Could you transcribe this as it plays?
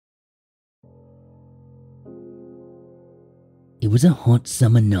It was a hot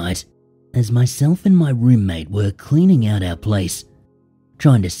summer night as myself and my roommate were cleaning out our place,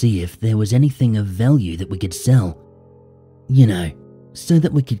 trying to see if there was anything of value that we could sell. You know, so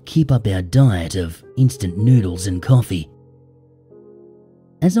that we could keep up our diet of instant noodles and coffee.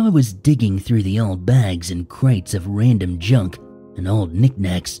 As I was digging through the old bags and crates of random junk and old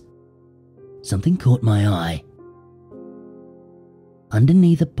knickknacks, something caught my eye.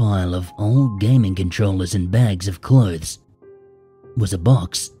 Underneath a pile of old gaming controllers and bags of clothes was a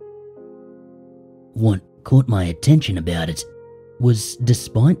box. What caught my attention about it was,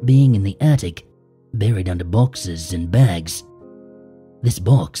 despite being in the attic, buried under boxes and bags, this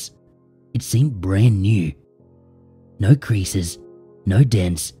box, it seemed brand new. No creases, no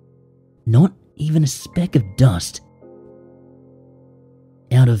dents, not even a speck of dust.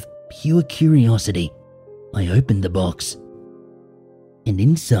 Out of pure curiosity, I opened the box, and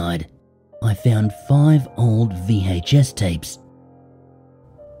inside I found 5 old VHS tapes.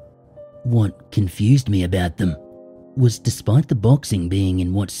 What confused me about them was, despite the boxing being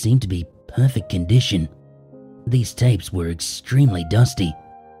in what seemed to be perfect condition, these tapes were extremely dusty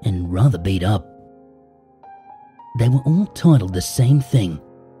and rather beat up. They were all titled the same thing: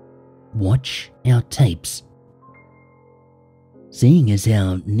 Watch Our Tapes. Seeing as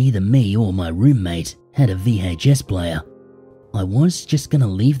how neither me or my roommate had a VHS player, I was just gonna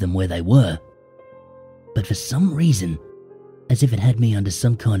leave them where they were. But for some reason, as if it had me under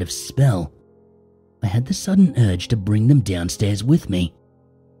some kind of spell, I had the sudden urge to bring them downstairs with me,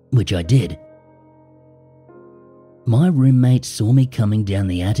 which I did. My roommate saw me coming down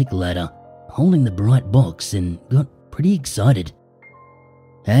the attic ladder, holding the bright box, and got pretty excited.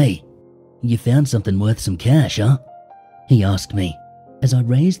 "Hey, you found something worth some cash, huh?" he asked me as I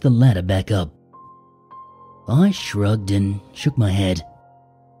raised the ladder back up. I shrugged and shook my head.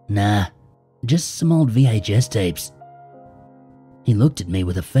 "Nah, just some old VHS tapes." He looked at me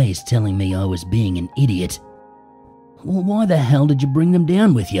with a face telling me I was being an idiot. "Well, why the hell did you bring them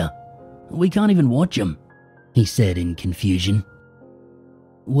down with you? We can't even watch them," he said in confusion.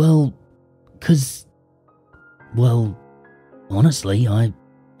 Well, honestly, I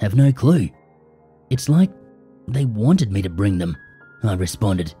have no clue. It's like they wanted me to bring them," I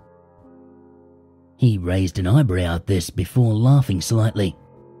responded. He raised an eyebrow at this before laughing slightly.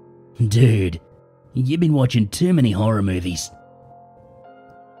 "Dude, you've been watching too many horror movies."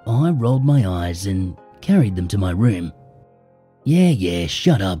 I rolled my eyes and carried them to my room. Yeah,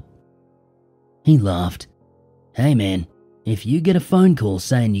 shut up." He laughed. "Hey man, if you get a phone call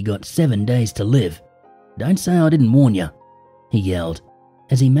saying you got 7 days to live, don't say I didn't warn you," he yelled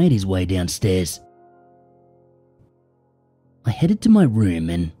as he made his way downstairs. I headed to my room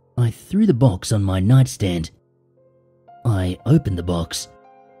and I threw the box on my nightstand. I opened the box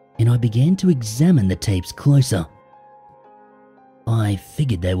and I began to examine the tapes closer. I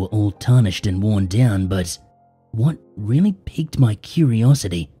figured they were all tarnished and worn down, but what really piqued my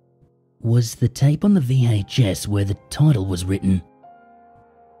curiosity was the tape on the VHS where the title was written.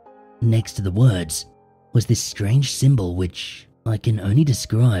 Next to the words was this strange symbol which I can only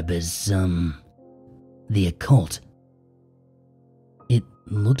describe as, the occult. It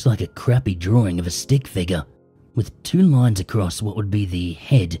looked like a crappy drawing of a stick figure with 2 lines across what would be the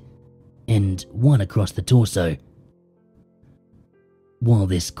head and 1 across the torso. While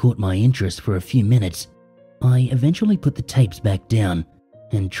this caught my interest for a few minutes, I eventually put the tapes back down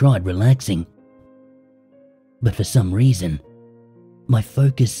and tried relaxing. But for some reason, my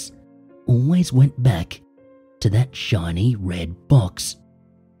focus always went back to that shiny red box.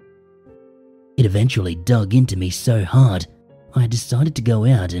 It eventually dug into me so hard, I decided to go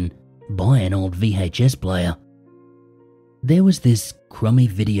out and buy an old VHS player. There was this crummy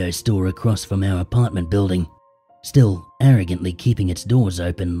video store across from our apartment building, still arrogantly keeping its doors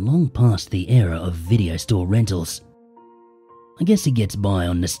open long past the era of video store rentals. I guess it gets by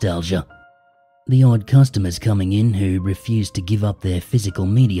on nostalgia. The odd customers coming in who refused to give up their physical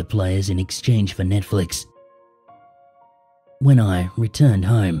media players in exchange for Netflix. When I returned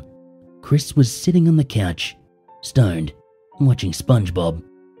home, Chris was sitting on the couch, stoned, watching SpongeBob.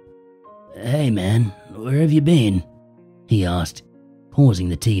 "Hey man, where have you been?" he asked, pausing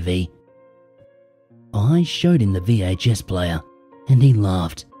the TV. I showed him the VHS player, and he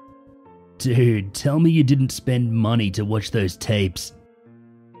laughed. "Dude, tell me you didn't spend money to watch those tapes."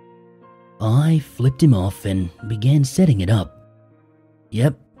 I flipped him off and began setting it up.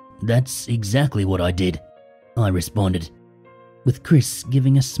 "Yep, that's exactly what I did," I responded, with Chris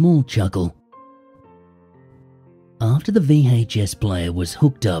giving a small chuckle. After the VHS player was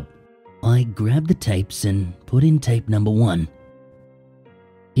hooked up, I grabbed the tapes and put in tape number 1.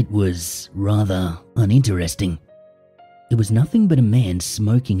 It was rather uninteresting. It was nothing but a man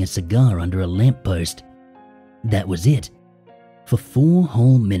smoking a cigar under a lamppost. That was it, for 4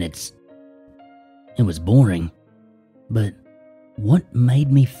 whole minutes. It was boring, but what made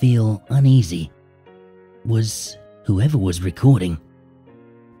me feel uneasy was whoever was recording.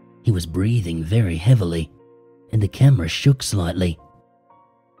 He was breathing very heavily, and the camera shook slightly.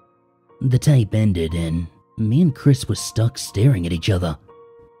 The tape ended, and me and Chris were stuck staring at each other.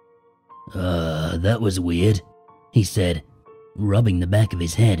 That was weird," he said, rubbing the back of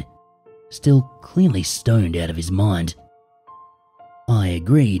his head, still clearly stoned out of his mind. I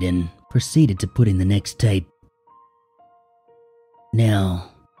agreed and proceeded to put in the next tape.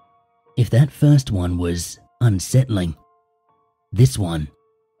 Now, if that first one was unsettling, this one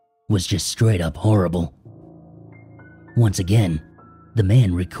was just straight up horrible. Once again, the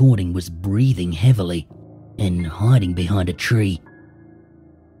man recording was breathing heavily and hiding behind a tree.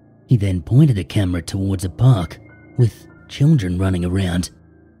 He then pointed the camera towards a park with children running around.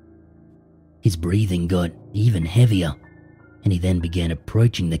 His breathing got even heavier, and he then began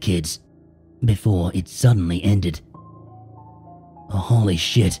approaching the kids before it suddenly ended. "Oh, holy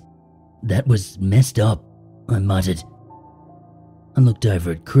shit, that was messed up," I muttered. I looked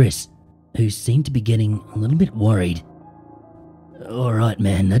over at Chris, who seemed to be getting a little bit worried. "Alright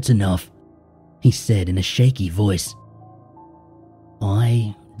man, that's enough," he said in a shaky voice.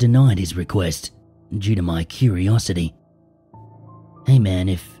 I denied his request due to my curiosity. "Hey man,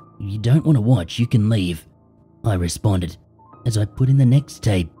 if you don't want to watch, you can leave," I responded as I put in the next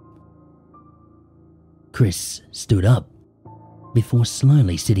tape. Chris stood up before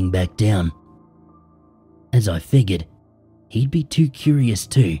slowly sitting back down. As I figured, he'd be too curious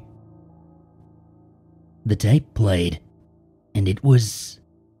too. The tape played, and it was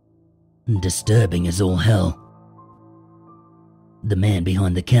disturbing as all hell. The man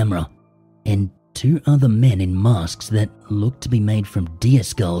behind the camera and 2 other men in masks that looked to be made from deer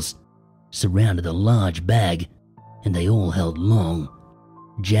skulls surrounded a large bag, and they all held long,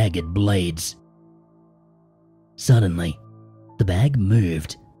 jagged blades. Suddenly, the bag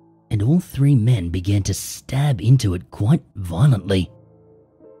moved, and all 3 men began to stab into it quite violently.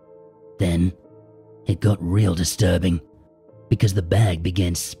 Then, it got real disturbing, because the bag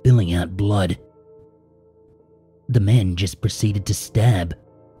began spilling out blood. The men just proceeded to stab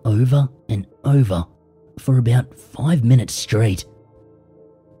over and over for about 5 minutes straight.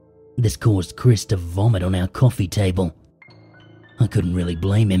 This caused Chris to vomit on our coffee table. I couldn't really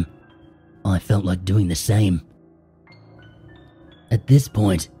blame him. I felt like doing the same. At this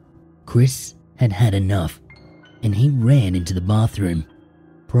point, Chris had had enough, and he ran into the bathroom,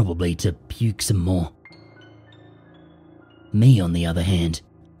 probably to puke some more. Me, on the other hand,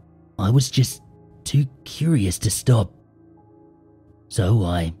 I was just too curious to stop. So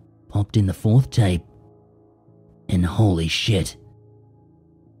I popped in the 4th tape, and holy shit.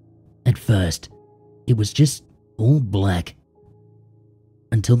 At first, it was just all black,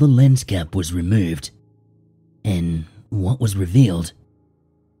 until the lens cap was removed, and what was revealed,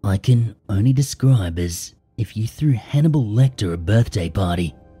 I can only describe as if you threw Hannibal Lecter a birthday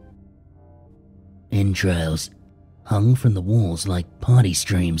party. Entrails hung from the walls like party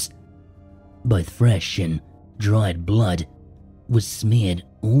streams. Both fresh and dried blood was smeared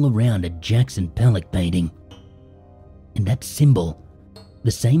all around a Jackson Pollock painting. And that symbol,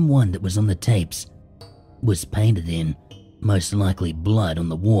 the same one that was on the tapes, was painted in, most likely blood, on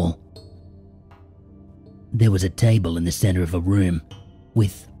the wall. There was a table in the center of a room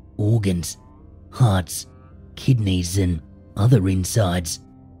with organs, hearts, kidneys, and other insides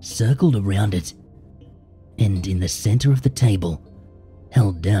circled around it. And in the center of the table,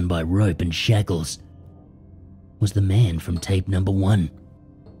 held down by rope and shackles, was the man from tape number 1.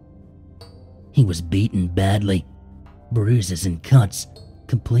 He was beaten badly. Bruises and cuts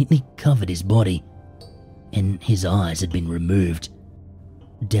completely covered his body, and his eyes had been removed.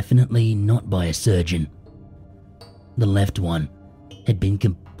 Definitely not by a surgeon. The left one had been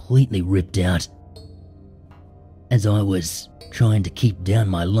completely ripped out. As I was trying to keep down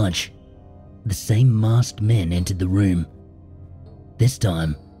my lunch, the same masked men entered the room, this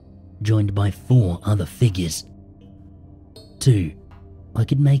time joined by 4 other figures. 2 I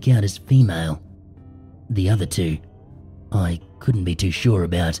could make out as female. The other 2 I couldn't be too sure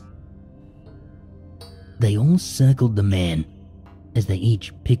about. They all circled the man as they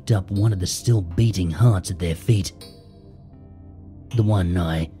each picked up one of the still beating hearts at their feet. The one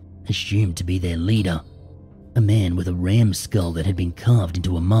I assumed to be their leader, a man with a ram skull that had been carved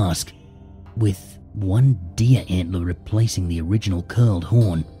into a mask, with one deer antler replacing the original curled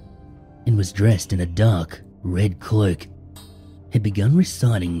horn, and was dressed in a dark red cloak, had begun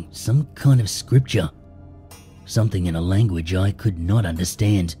reciting some kind of scripture, something in a language I could not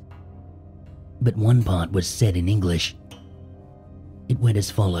understand. But one part was said in English. It went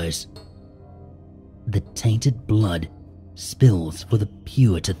as follows: "The tainted blood spills for the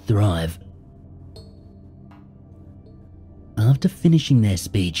pure to thrive." After finishing their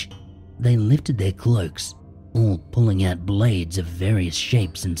speech, they lifted their cloaks, all pulling out blades of various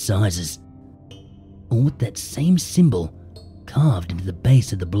shapes and sizes, all with that same symbol carved into the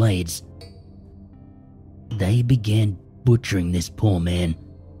base of the blades. They began butchering this poor man,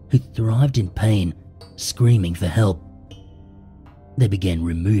 who thrived in pain, screaming for help. They began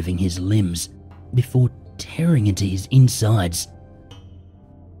removing his limbs before tearing into his insides.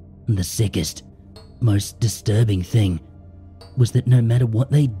 The sickest, most disturbing thing was that no matter what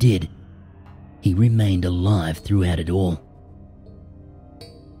they did, he remained alive throughout it all.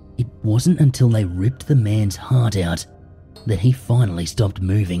 It wasn't until they ripped the man's heart out that he finally stopped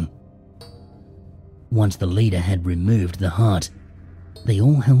moving. Once the leader had removed the heart, they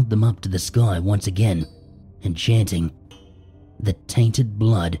all held them up to the sky once again and chanting, "The tainted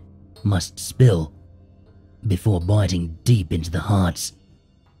blood must spill," before biting deep into the hearts.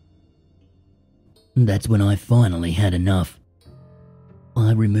 That's when I finally had enough.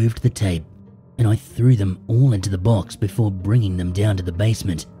 I removed the tape and I threw them all into the box before bringing them down to the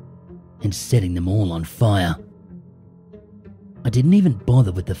basement and setting them all on fire. I didn't even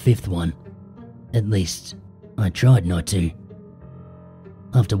bother with the fifth one. At least, I tried not to.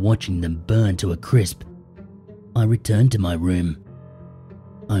 After watching them burn to a crisp, I returned to my room,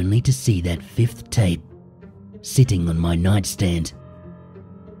 only to see that fifth tape sitting on my nightstand.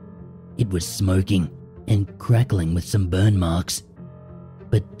 It was smoking and crackling with some burn marks,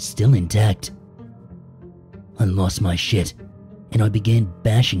 but still intact. I lost my shit and I began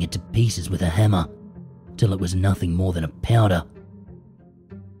bashing it to pieces with a hammer till it was nothing more than a powder.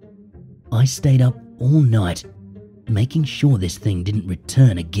 I stayed up all night making sure this thing didn't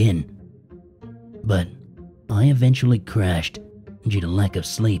return again, but I eventually crashed due to lack of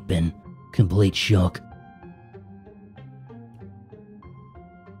sleep and complete shock.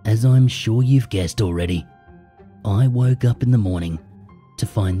 As I'm sure you've guessed already, I woke up in the morning to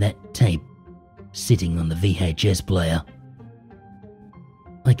find that tape sitting on the VHS player.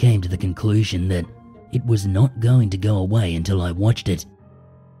 I came to the conclusion that it was not going to go away until I watched it,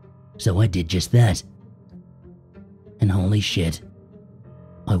 so I did just that. And holy shit,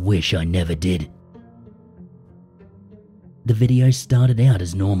 I wish I never did. The video started out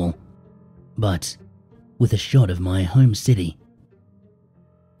as normal, but with a shot of my home city.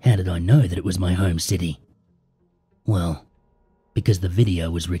 How did I know that it was my home city? Well, because the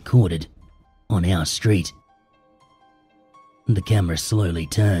video was recorded on our street. The camera slowly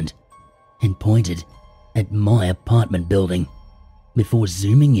turned and pointed at my apartment building before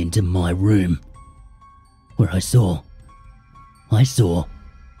zooming into my room, where I saw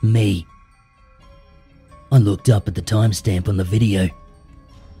me. I looked up at the timestamp on the video.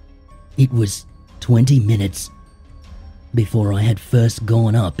 It was 20 minutes before I had first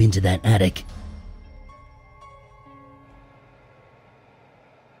gone up into that attic.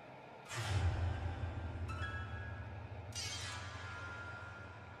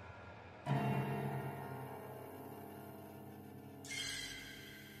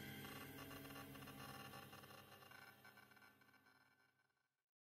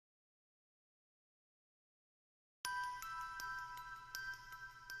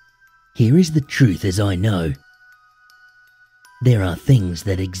 Here is the truth as I know. There are things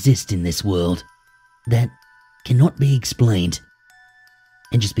that exist in this world that cannot be explained.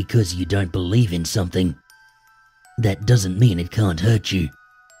 And just because you don't believe in something, that doesn't mean it can't hurt you.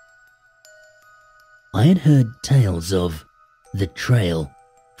 I had heard tales of the trail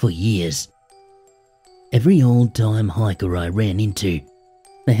for years. Every old-time hiker I ran into,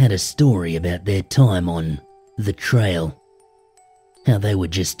 they had a story about their time on the trail. How they were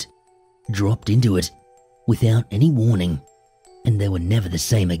just dropped into it without any warning, and they were never the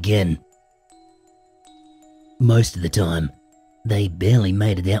same again. Most of the time, they barely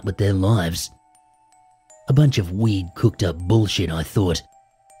made it out with their lives. A bunch of weed cooked up bullshit, I thought.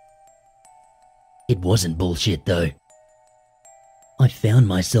 It wasn't bullshit though. I found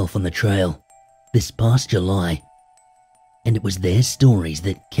myself on the trail this past July, and it was their stories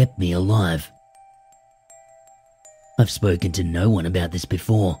that kept me alive. I've spoken to no one about this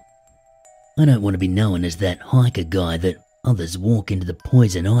before. I don't want to be known as that hiker guy that others walk into the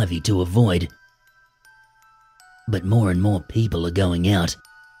poison ivy to avoid. But more and more people are going out,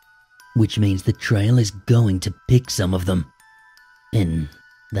 which means the trail is going to pick some of them, and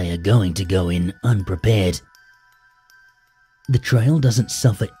they are going to go in unprepared. The trail doesn't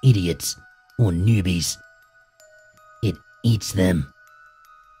suffer idiots or newbies. eats them.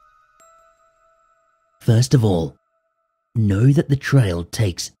 First of all, know that the trail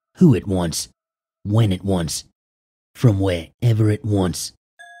takes who it wants, when it wants, from wherever it wants.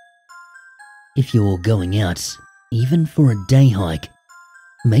 If you're going out, even for a day hike,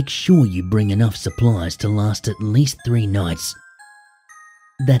 make sure you bring enough supplies to last at least 3 nights.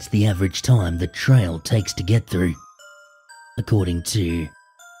 That's the average time the trail takes to get through, according to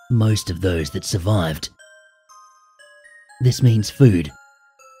most of those that survived. This means food,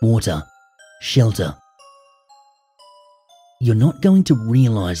 water, shelter. You're not going to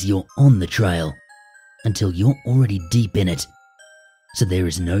realize you're on the trail until you're already deep in it, so there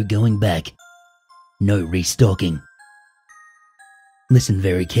is no going back, no restocking. Listen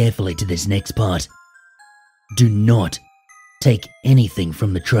very carefully to this next part. Do not take anything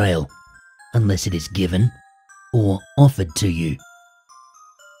from the trail unless it is given or offered to you.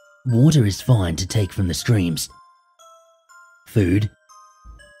 Water is fine to take from the streams. Food,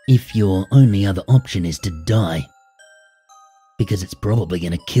 if your only other option is to die, because it's probably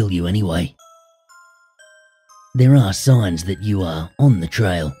going to kill you anyway. There are signs that you are on the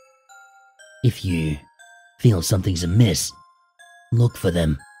trail. If you feel something's amiss, look for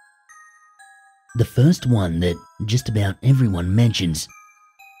them. The first one that just about everyone mentions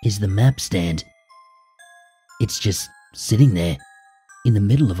is the map stand. It's just sitting there in the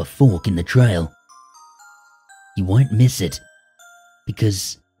middle of a fork in the trail. You won't miss it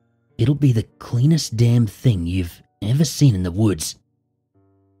because it'll be the cleanest damn thing you've ever seen in the woods.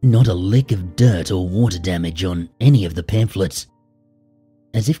 Not a lick of dirt or water damage on any of the pamphlets.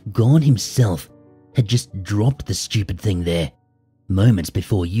 As if God himself had just dropped the stupid thing there moments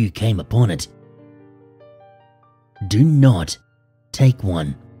before you came upon it. Do not take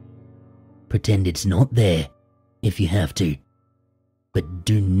one. Pretend it's not there if you have to, but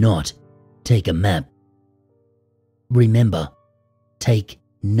do not take a map. Remember, take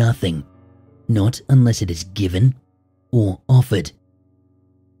nothing, not unless it is given or offered.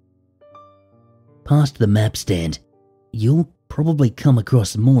 Past the map stand, you'll probably come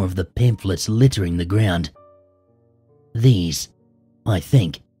across more of the pamphlets littering the ground. These, I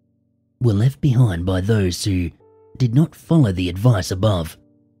think, were left behind by those who did not follow the advice above.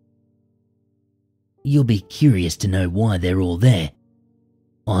 You'll be curious to know why they're all there.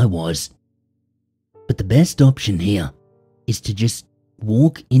 I was. But the best option here is to just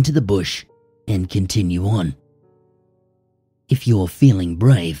walk into the bush and continue on. If you're feeling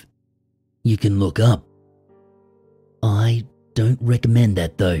brave, you can look up. I don't recommend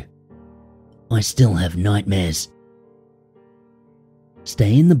that though. I still have nightmares.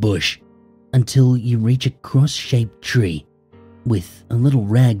 Stay in the bush until you reach a cross-shaped tree with a little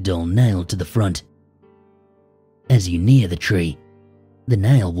rag doll nailed to the front. As you near the tree, the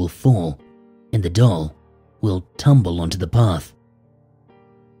nail will fall and the doll will tumble onto the path.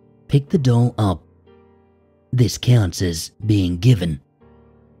 Pick the doll up. This counts as being given.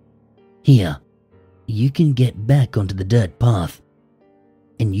 Here, you can get back onto the dirt path,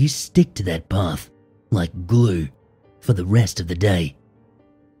 and you stick to that path like glue for the rest of the day.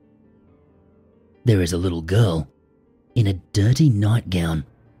 There is a little girl in a dirty nightgown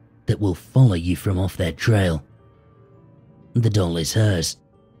that will follow you from off that trail. The doll is hers.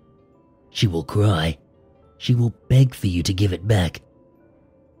 She will cry. She will beg for you to give it back.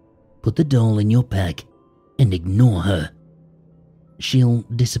 Put the doll in your pack and ignore her. She'll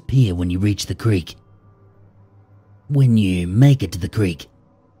disappear when you reach the creek. When you make it to the creek,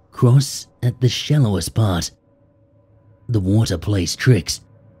 cross at the shallowest part. The water plays tricks,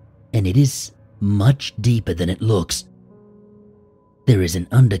 and it is much deeper than it looks. There is an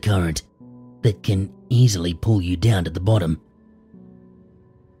undercurrent that can easily pull you down to the bottom.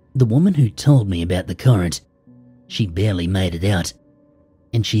 The woman who told me about the current, she barely made it out,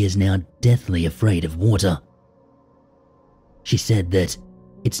 and she is now deathly afraid of water. She said that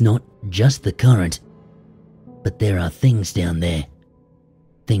it's not just the current, but there are things down there,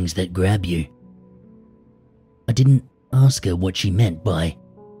 things that grab you. I didn't ask her what she meant by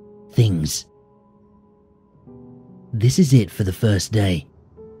things. This is it for the first day.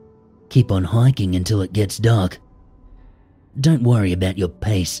 Keep on hiking until it gets dark. Don't worry about your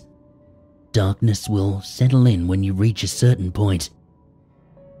pace. Darkness will settle in when you reach a certain point.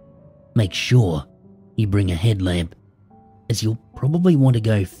 Make sure you bring a headlamp, as you'll probably want to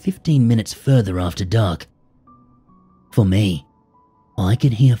go 15 minutes further after dark. For me, I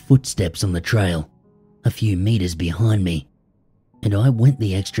could hear footsteps on the trail a few meters behind me, and I went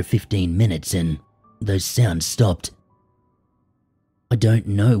the extra 15 minutes and those sounds stopped. I don't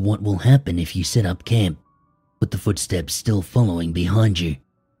know what will happen if you set up camp with the footsteps still following behind you.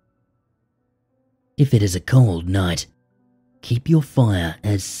 If it is a cold night, keep your fire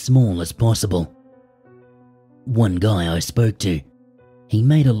as small as possible. One guy I spoke to, he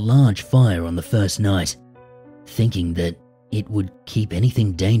made a large fire on the first night, thinking that it would keep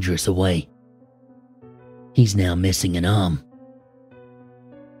anything dangerous away. He's now missing an arm.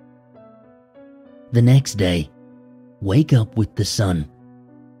 The next day, wake up with the sun.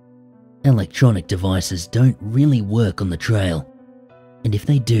 Electronic devices don't really work on the trail, and if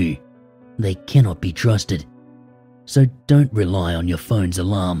they do, they cannot be trusted, so don't rely on your phone's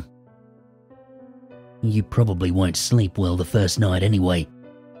alarm. You probably won't sleep well the first night anyway.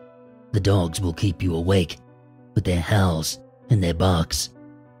 The dogs will keep you awake with their howls and their barks.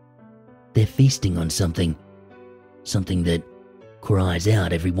 They're feasting on something that cries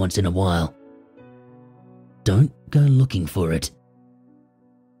out every once in a while. Don't go looking for it.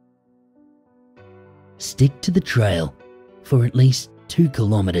 Stick to the trail for at least 2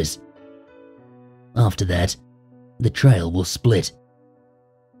 kilometers. After that, the trail will split.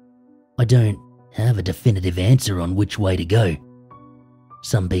 I don't have a definitive answer on which way to go.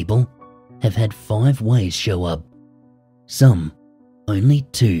 Some people have had 5 ways show up, some only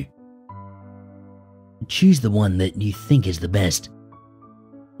 2. Choose the one that you think is the best.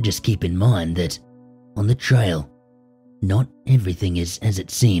 Just keep in mind that on the trail, not everything is as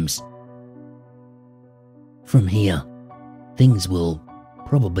it seems. From here, things will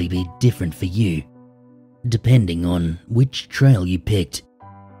probably be different for you, depending on which trail you picked.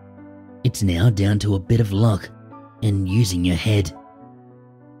 It's now down to a bit of luck and using your head.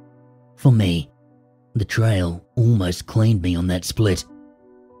 For me, the trail almost claimed me on that split.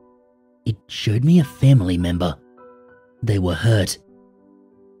 It showed me a family member. They were hurt.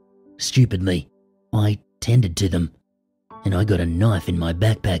 Stupidly, I tended to them, and I got a knife in my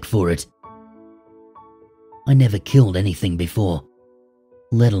backpack for it. I never killed anything before,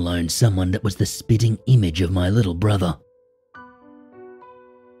 let alone someone that was the spitting image of my little brother.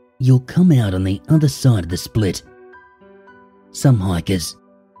 You'll come out on the other side of the split. Some hikers,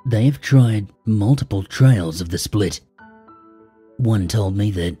 they have tried multiple trails of the split. One told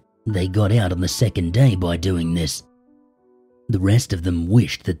me that they got out on the second day by doing this. The rest of them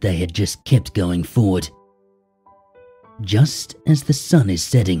wished that they had just kept going forward. Just as the sun is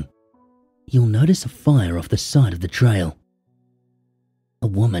setting, you'll notice a fire off the side of the trail. A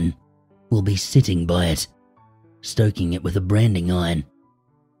woman will be sitting by it, stoking it with a branding iron.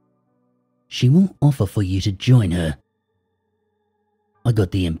 She will offer for you to join her. I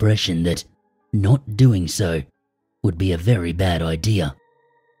got the impression that not doing so would be a very bad idea,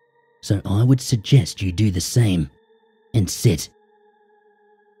 so I would suggest you do the same and sit.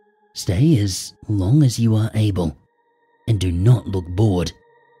 Stay as long as you are able and do not look bored.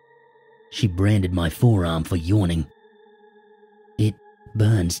 She branded my forearm for yawning. It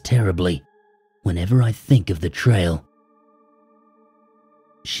burns terribly whenever I think of the trail.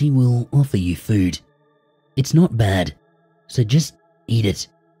 She will offer you food. It's not bad, so just eat it.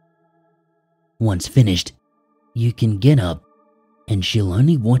 Once finished, you can get up and she'll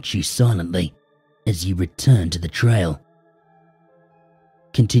only watch you silently as you return to the trail.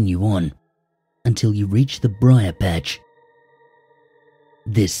 Continue on until you reach the briar patch.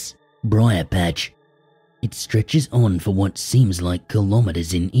 This briar patch, it stretches on for what seems like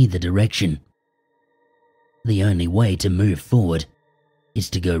kilometers in either direction. The only way to move forward is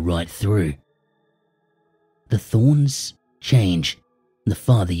to go right through. The thorns change the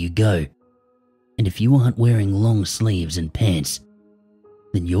farther you go, and if you aren't wearing long sleeves and pants,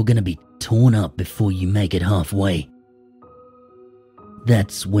 then you're going to be torn up before you make it halfway.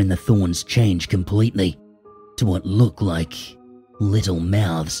 That's when the thorns change completely to what look like little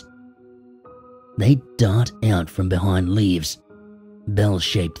mouths. They dart out from behind leaves,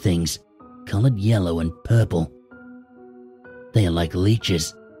 bell-shaped things, colored yellow and purple. They are like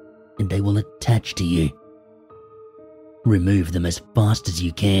leeches, and they will attach to you. Remove them as fast as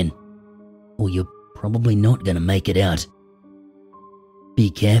you can, or you're probably not going to make it out. Be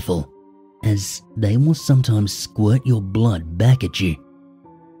careful, as they will sometimes squirt your blood back at you,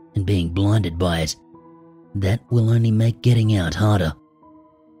 and being blinded by it, that will only make getting out harder.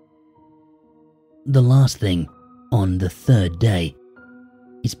 The last thing, on the third day,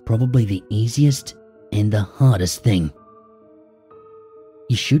 is probably the easiest and the hardest thing.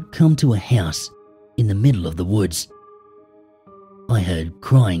 You should come to a house in the middle of the woods. I heard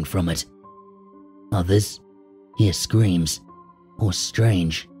crying from it. Others hear screams or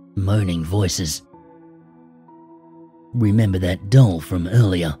strange, moaning voices. Remember that doll from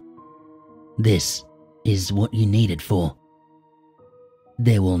earlier? This is what you need it for.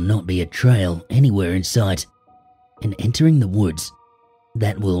 There will not be a trail anywhere in sight, and entering the woods,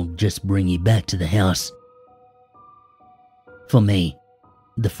 that will just bring you back to the house. For me,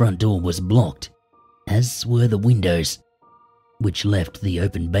 the front door was blocked, as were the windows, which left the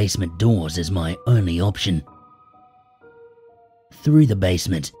open basement doors as my only option. Through the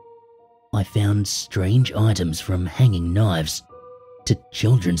basement, I found strange items from hanging knives to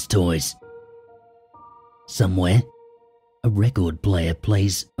children's toys. Somewhere, a record player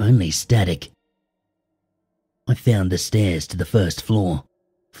plays only static. I found the stairs to the first floor,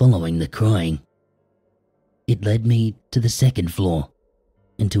 following the crying. It led me to the second floor,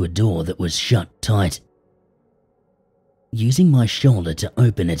 and to a door that was shut tight. Using my shoulder to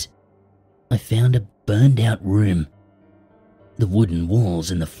open it, I found a burned-out room. The wooden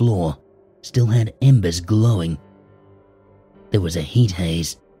walls and the floor still had embers glowing. There was a heat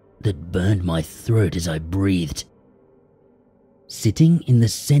haze that burned my throat as I breathed. Sitting in the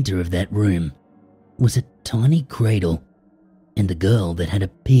center of that room was a tiny cradle and the girl that had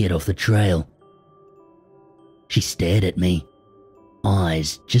appeared off the trail. She stared at me,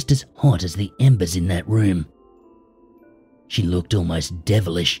 eyes just as hot as the embers in that room. She looked almost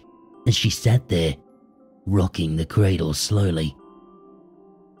devilish as she sat there, rocking the cradle slowly.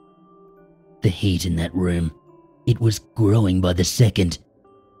 The heat in that room, it was growing by the second.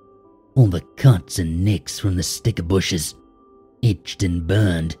 All the cuts and nicks from the sticker bushes itched and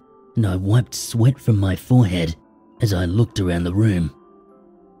burned, and I wiped sweat from my forehead as I looked around the room.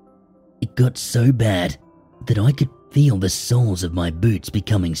 It got so bad that I could feel the soles of my boots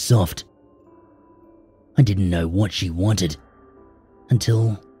becoming soft. I didn't know what she wanted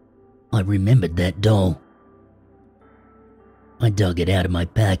until I remembered that doll. I dug it out of my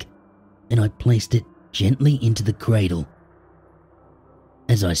pack and I placed it gently into the cradle.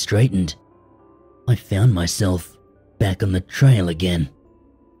 As I straightened, I found myself back on the trail again.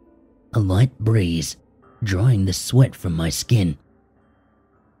 A light breeze drying the sweat from my skin.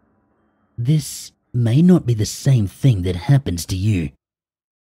 This may not be the same thing that happens to you,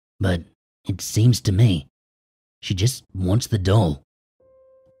 but it seems to me she just wants the doll.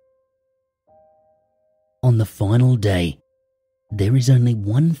 On the final day, there is only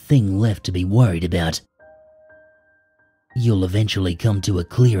one thing left to be worried about. You'll eventually come to a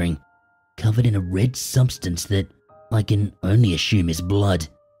clearing covered in a red substance that I can only assume is blood,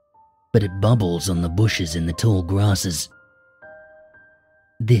 but it bubbles on the bushes and the tall grasses.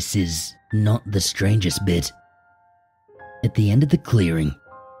 This is not the strangest bit. At the end of the clearing,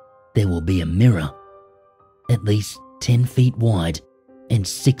 there will be a mirror, at least 10 feet wide and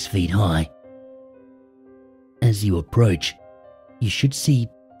 6 feet high. As you approach, you should see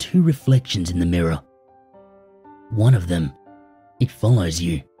 2 reflections in the mirror. One of them, it follows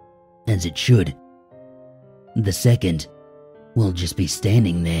you, as it should. The second will just be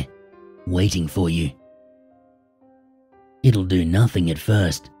standing there, waiting for you. It'll do nothing at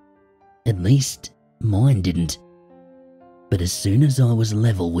first. At least, mine didn't. But as soon as I was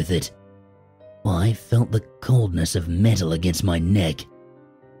level with it, I felt the coldness of metal against my neck.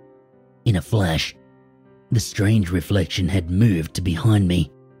 In a flash, the strange reflection had moved to behind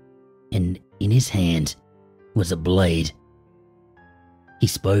me, and in his hand was a blade. He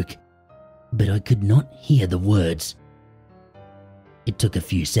spoke, but I could not hear the words. It took a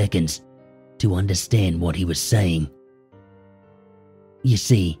few seconds to understand what he was saying. You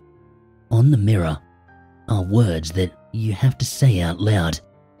see, on the mirror are words that you have to say out loud.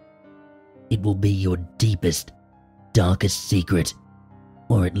 It will be your deepest, darkest secret,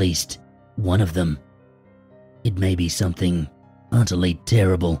 or at least one of them. It may be something utterly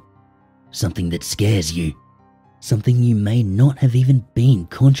terrible, something that scares you, something you may not have even been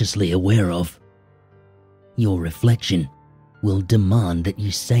consciously aware of. Your reflection will demand that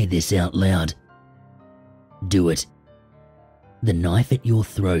you say this out loud. Do it. The knife at your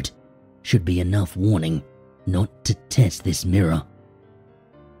throat should be enough warning not to test this mirror.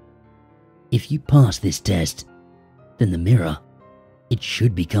 If you pass this test, then the mirror, it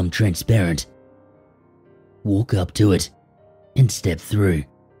should become transparent. Walk up to it and step through.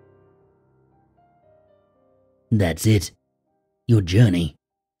 That's it. Your journey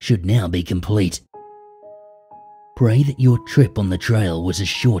should now be complete. Pray that your trip on the trail was as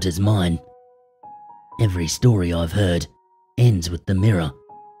short as mine. Every story I've heard ends with the mirror.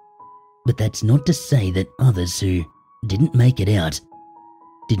 But that's not to say that others who didn't make it out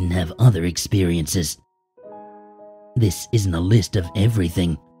didn't have other experiences. This isn't a list of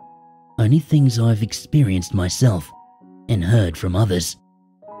everything, only things I've experienced myself and heard from others.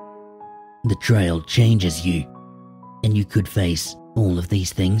 The trail changes you, and you could face all of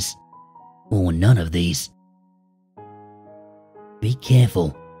these things, or none of these. Be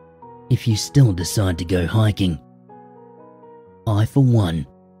careful if you still decide to go hiking. I, for one,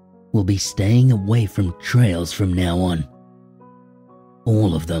 will be staying away from trails from now on.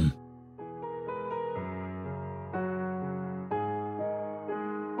 all of them.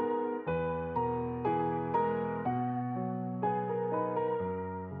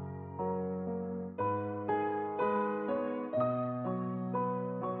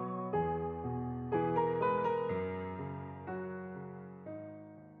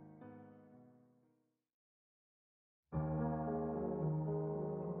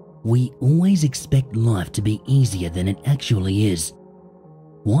 We always expect life to be easier than it actually is.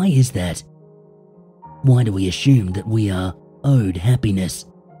 Why is that? Why do we assume that we are owed happiness?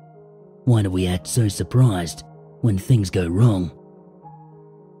 Why do we act so surprised when things go wrong?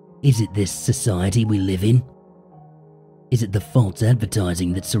 Is it this society we live in? Is it the false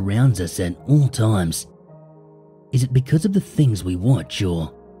advertising that surrounds us at all times? Is it because of the things we watch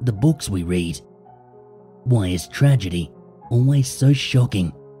or the books we read? Why is tragedy always so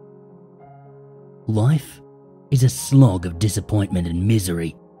shocking? Life is a slog of disappointment and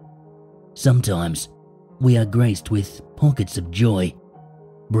misery. Sometimes we are graced with pockets of joy,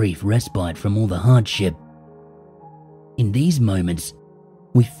 brief respite from all the hardship. In these moments,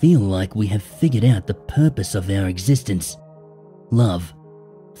 we feel like we have figured out the purpose of our existence. Love,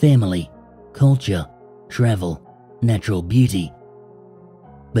 family, culture, travel, natural beauty.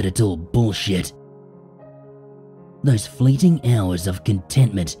 But it's all bullshit. Those fleeting hours of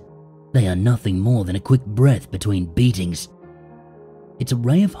contentment, they are nothing more than a quick breath between beatings. It's a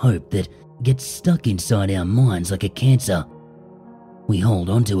ray of hope that gets stuck inside our minds like a cancer. We hold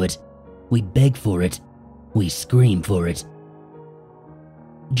onto it, we beg for it, we scream for it.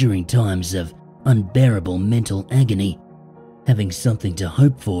 During times of unbearable mental agony, having something to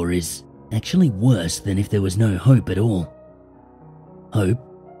hope for is actually worse than if there was no hope at all. Hope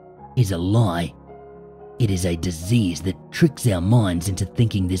is a lie. It is a disease that tricks our minds into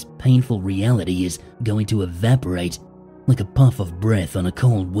thinking this painful reality is going to evaporate like a puff of breath on a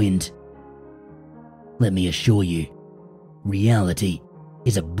cold wind. Let me assure you, reality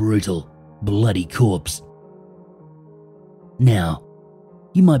is a brutal, bloody corpse. Now,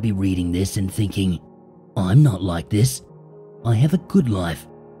 you might be reading this and thinking, I'm not like this. I have a good life,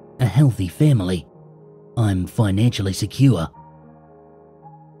 a healthy family. I'm financially secure.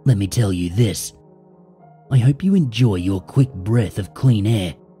 Let me tell you this. I hope you enjoy your quick breath of clean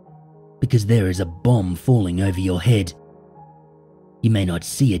air, because there is a bomb falling over your head. You may not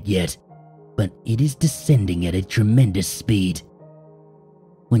see it yet, but it is descending at a tremendous speed.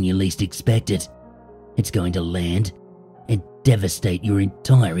 When you least expect it, it's going to land and devastate your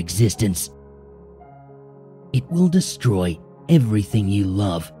entire existence. It will destroy everything you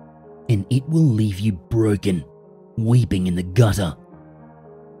love, and it will leave you broken, weeping in the gutter.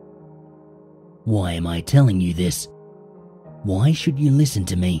 Why am I telling you this? Why should you listen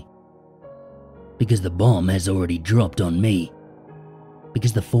to me? Because the bomb has already dropped on me.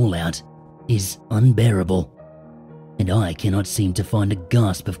 Because the fallout is unbearable, and I cannot seem to find a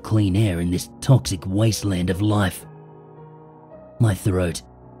gasp of clean air in this toxic wasteland of life. My throat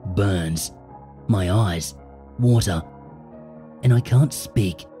burns, my eyes water, and I can't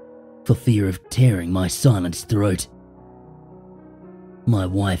speak for fear of tearing my silenced throat. My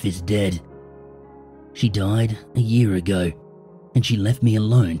wife is dead. She died a year ago, and she left me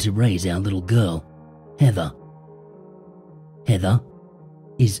alone to raise our little girl, Heather. Heather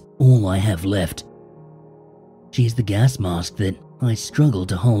is all I have left. She is the gas mask that I struggle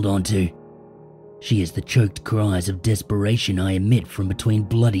to hold on to. She is the choked cries of desperation I emit from between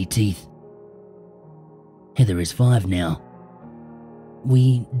bloody teeth. Heather is 5 now.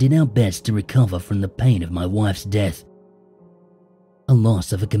 We did our best to recover from the pain of my wife's death. A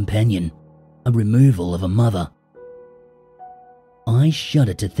loss of a companion, a removal of a mother. I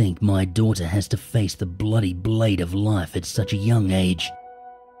shudder to think my daughter has to face the bloody blade of life at such a young age.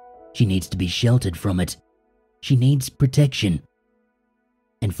 She needs to be sheltered from it. She needs protection.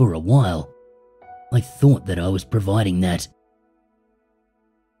 And for a while, I thought that I was providing that.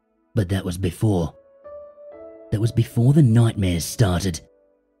 But that was before. That was before the nightmares started.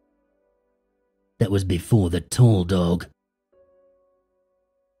 That was before the tall dog.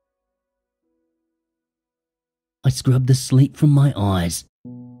 I scrubbed the sleep from my eyes,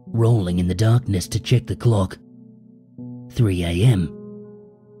 rolling in the darkness to check the clock. 3 a.m.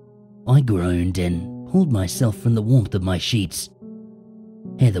 I groaned and pulled myself from the warmth of my sheets.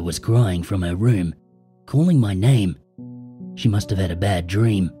 Heather was crying from her room, calling my name. She must have had a bad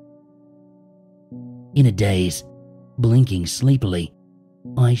dream. In a daze, blinking sleepily,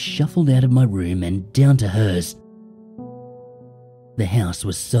 I shuffled out of my room and down to hers. The house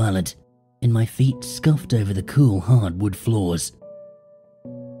was silent, and my feet scuffed over the cool hardwood floors.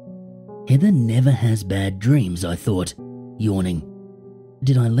 Heather never has bad dreams, I thought, yawning.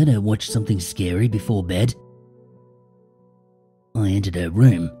 Did I let her watch something scary before bed? I entered her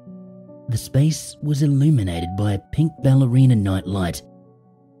room. The space was illuminated by a pink ballerina night light.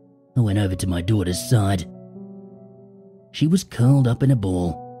 I went over to my daughter's side. She was curled up in a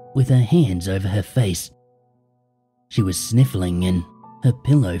ball with her hands over her face. She was sniffling and her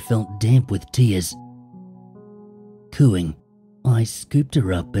pillow felt damp with tears. Cooing, I scooped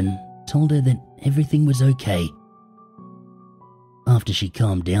her up and told her that everything was okay. After she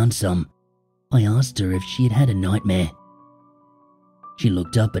calmed down some, I asked her if she had had a nightmare. She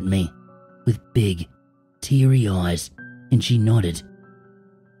looked up at me with big, teary eyes and she nodded.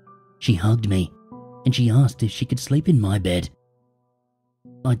 She hugged me and she asked if she could sleep in my bed.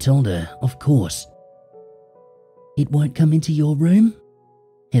 I told her, of course. "It won't come into your room?"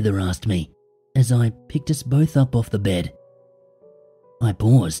 Heather asked me as I picked us both up off the bed. I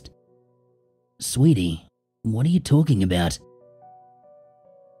paused. "Sweetie, what are you talking about?"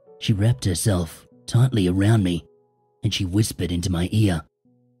 She wrapped herself tightly around me and she whispered into my ear,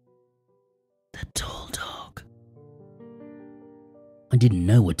 "The tall dog." I didn't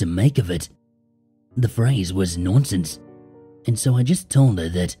know what to make of it. The phrase was nonsense, and so I just told her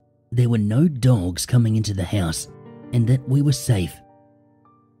that there were no dogs coming into the house and that we were safe.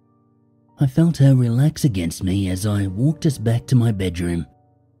 I felt her relax against me as I walked us back to my bedroom.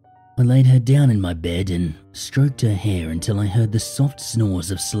 I laid her down in my bed and stroked her hair until I heard the soft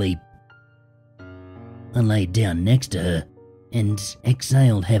snores of sleep. I laid down next to her and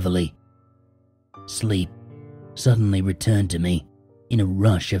exhaled heavily. Sleep suddenly returned to me in a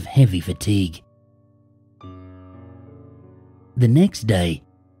rush of heavy fatigue. The next day,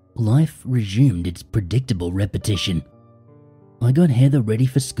 life resumed its predictable repetition. I got Heather ready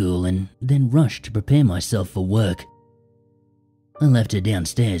for school and then rushed to prepare myself for work. I left her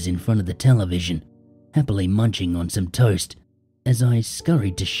downstairs in front of the television, happily munching on some toast, as I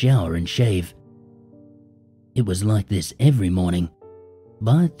scurried to shower and shave. It was like this every morning,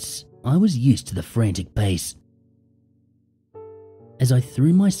 but I was used to the frantic pace. As I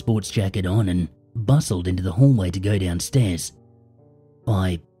threw my sports jacket on and bustled into the hallway to go downstairs,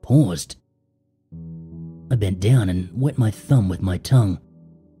 I paused. I bent down and wet my thumb with my tongue.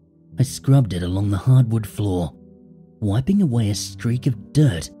 I scrubbed it along the hardwood floor, wiping away a streak of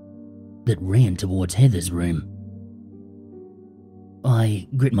dirt that ran towards Heather's room. I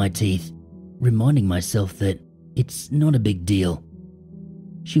grit my teeth, reminding myself that it's not a big deal.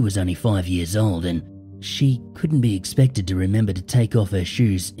 She was only 5 years old and she couldn't be expected to remember to take off her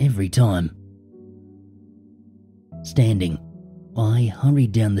shoes every time. Standing, I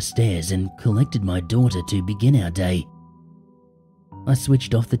hurried down the stairs and collected my daughter to begin our day. I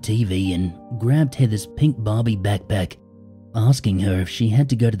switched off the TV and grabbed Heather's pink Barbie backpack, asking her if she had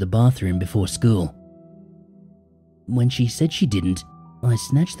to go to the bathroom before school. When she said she didn't, I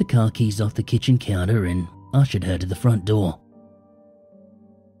snatched the car keys off the kitchen counter and ushered her to the front door.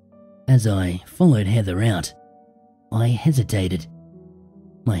 As I followed Heather out, I hesitated.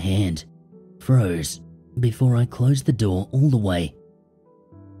 My hand froze before I closed the door all the way.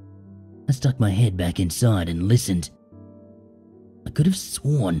 I stuck my head back inside and listened. I could have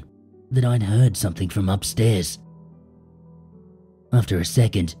sworn that I'd heard something from upstairs. After a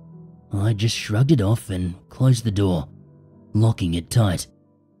second, I just shrugged it off and closed the door, locking it tight.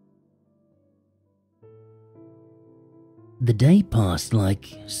 The day passed like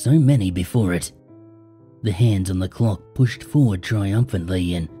so many before it. The hands on the clock pushed forward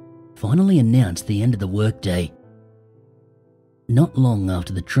triumphantly and finally announced the end of the workday. Not long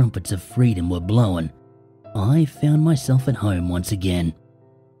after the trumpets of freedom were blown, I found myself at home once again.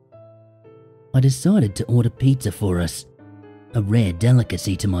 I decided to order pizza for us, a rare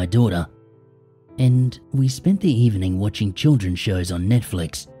delicacy to my daughter, and we spent the evening watching children's shows on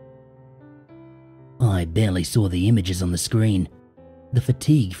Netflix. I barely saw the images on the screen, the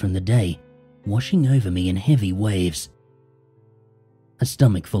fatigue from the day washing over me in heavy waves. A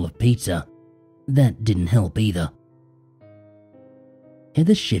stomach full of pizza, that didn't help either.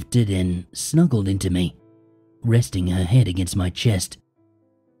 Heather shifted and snuggled into me, resting her head against my chest.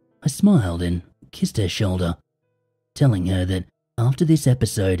 I smiled and kissed her shoulder, telling her that after this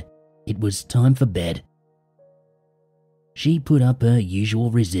episode, it was time for bed. She put up her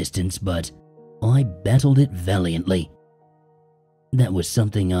usual resistance, but I battled it valiantly. That was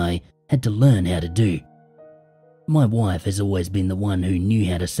something I had to learn how to do. My wife has always been the one who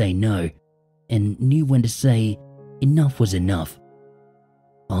knew how to say no and knew when to say enough was enough.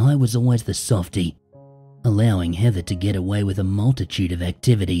 I was always the softie, allowing Heather to get away with a multitude of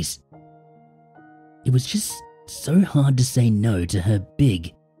activities. It was just so hard to say no to her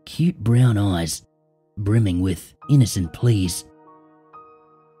big, cute brown eyes, brimming with innocent pleas.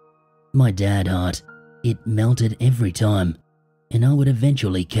 My dad heart, it melted every time, and I would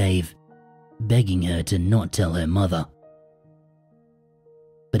eventually cave, begging her to not tell her mother.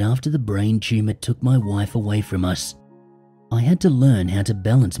 But after the brain tumor took my wife away from us, I had to learn how to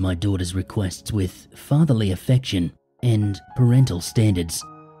balance my daughter's requests with fatherly affection and parental standards.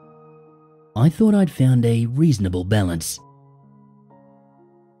 I thought I'd found a reasonable balance.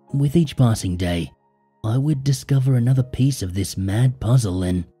 With each passing day, I would discover another piece of this mad puzzle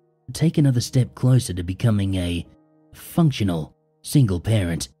and take another step closer to becoming a functional single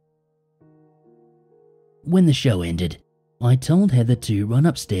parent. When the show ended, I told Heather to run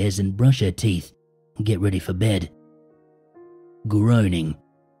upstairs and brush her teeth and get ready for bed. Groaning,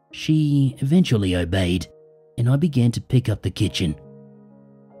 she eventually obeyed, and I began to pick up the kitchen.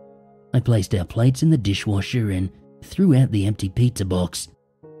 I placed our plates in the dishwasher and threw out the empty pizza box.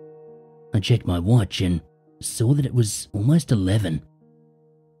 I checked my watch and saw that it was almost 11.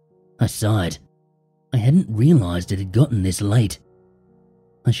 I sighed. I hadn't realized it had gotten this late.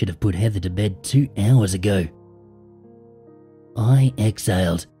 I should have put Heather to bed 2 hours ago. I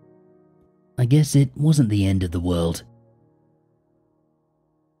exhaled. I guess it wasn't the end of the world.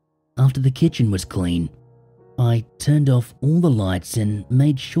 After the kitchen was clean, I turned off all the lights and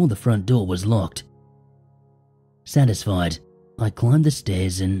made sure the front door was locked. Satisfied, I climbed the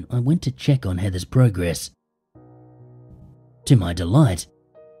stairs and I went to check on Heather's progress. To my delight,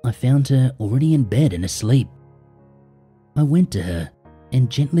 I found her already in bed and asleep. I went to her and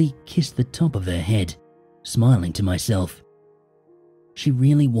gently kissed the top of her head, smiling to myself. She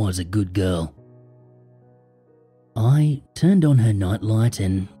really was a good girl. I turned on her nightlight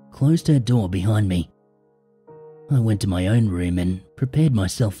and closed her door behind me. I went to my own room and prepared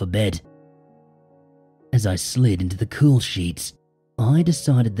myself for bed. As I slid into the cool sheets, I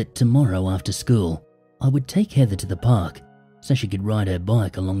decided that tomorrow after school, I would take Heather to the park so she could ride her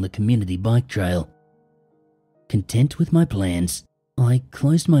bike along the community bike trail. Content with my plans, I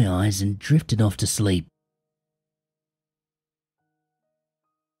closed my eyes and drifted off to sleep.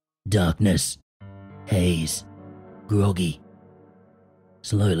 Darkness, haze, groggy.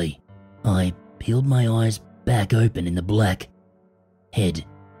 Slowly, I peeled my eyes back open in the black, head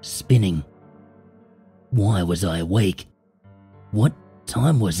spinning. Why was I awake? What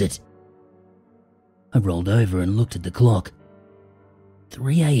time was it? I rolled over and looked at the clock.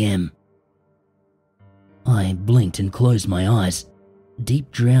 3 a.m. I blinked and closed my eyes,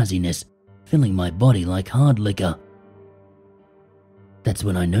 deep drowsiness filling my body like hard liquor. That's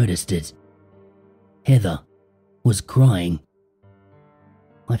when I noticed it. Heather was crying.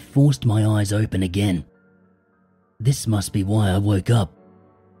 I forced my eyes open again. This must be why I woke up.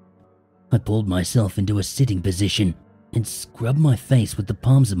 I pulled myself into a sitting position and scrubbed my face with the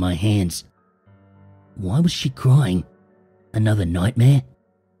palms of my hands. Why was she crying? Another nightmare?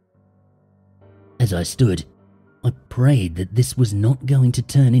 As I stood, I prayed that this was not going to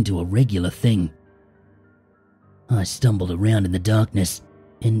turn into a regular thing. I stumbled around in the darkness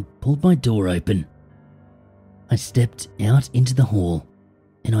and pulled my door open. I stepped out into the hall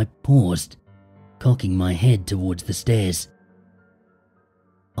and I paused, cocking my head towards the stairs.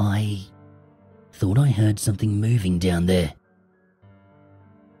 I thought I heard something moving down there.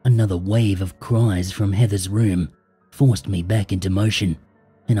 Another wave of cries from Heather's room forced me back into motion,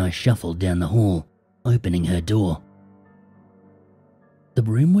 and I shuffled down the hall, opening her door. The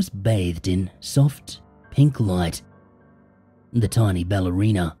room was bathed in soft, pink light, the tiny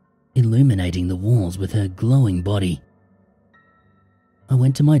ballerina illuminating the walls with her glowing body. I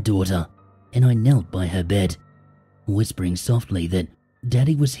went to my daughter and I knelt by her bed, whispering softly that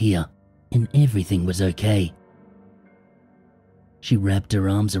Daddy was here and everything was okay. She wrapped her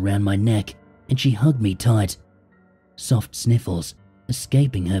arms around my neck and she hugged me tight, soft sniffles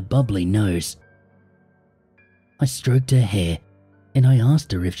escaping her bubbly nose. I stroked her hair and I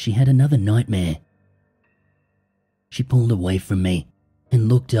asked her if she had another nightmare. She pulled away from me and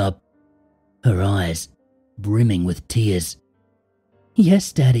looked up, her eyes brimming with tears.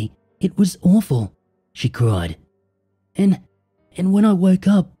 "Yes, Daddy, it was awful," she cried. And when I woke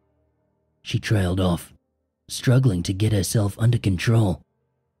up," she trailed off, struggling to get herself under control.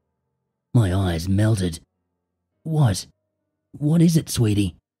 My eyes melted. What is it,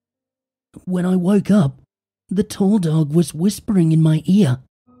 sweetie?" "When I woke up, the tall dog was whispering in my ear,"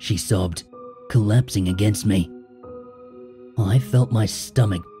 she sobbed, collapsing against me. I felt my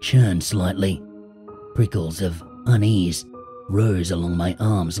stomach churn slightly. Prickles of unease rose along my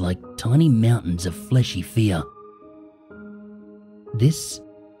arms like tiny mountains of fleshy fear. This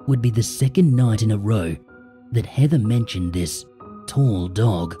would be the second night in a row that Heather mentioned this tall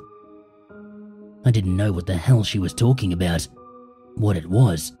dog. I didn't know what the hell she was talking about, what it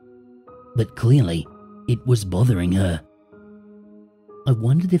was, but clearly it was bothering her. I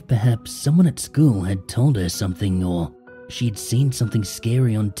wondered if perhaps someone at school had told her something, or she'd seen something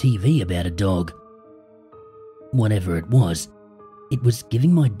scary on TV about a dog. Whatever it was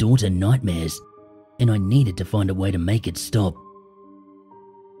giving my daughter nightmares, and I needed to find a way to make it stop.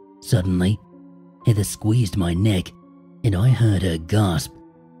 Suddenly, Heather squeezed my neck, and I heard her gasp.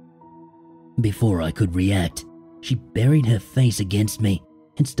 Before I could react, she buried her face against me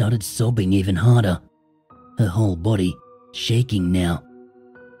and started sobbing even harder, her whole body shaking now.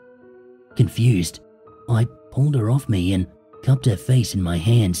 Confused, I pulled her off me and cupped her face in my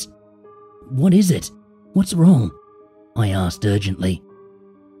hands. "What is it? What's wrong?" I asked urgently.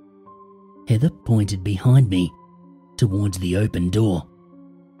 Heather pointed behind me, towards the open door.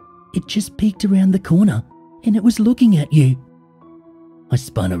 "It just peeked around the corner and it was looking at you." I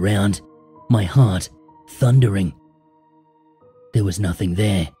spun around, my heart thundering. There was nothing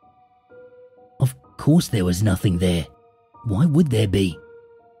there. Of course there was nothing there. Why would there be?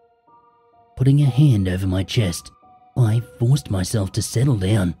 Putting a hand over my chest, I forced myself to settle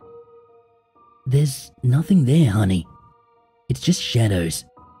down. "There's nothing there, honey. It's just shadows.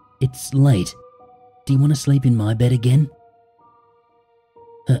 It's late. Do you want to sleep in my bed again?"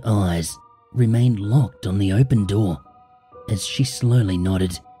 Her eyes remained locked on the open door as she slowly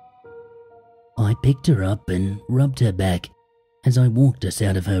nodded. I picked her up and rubbed her back as I walked us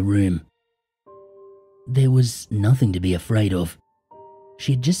out of her room. There was nothing to be afraid of.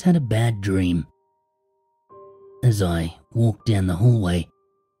 She had just had a bad dream. As I walked down the hallway,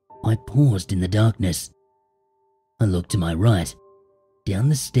 I paused in the darkness. I looked to my right, down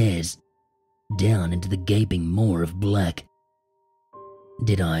the stairs, down into the gaping maw of black.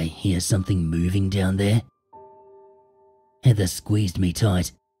 Did I hear something moving down there? Heather squeezed me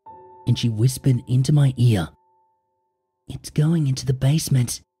tight, and she whispered into my ear, "It's going into the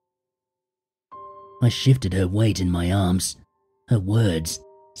basement." I shifted her weight in my arms, her words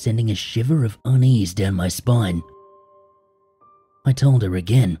sending a shiver of unease down my spine. I told her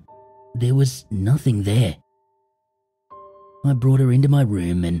again, there was nothing there. I brought her into my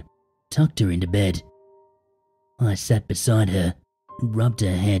room and tucked her into bed. I sat beside her and rubbed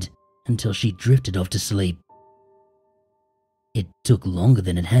her head until she drifted off to sleep. It took longer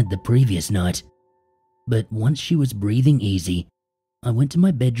than it had the previous night, but once she was breathing easy, I went to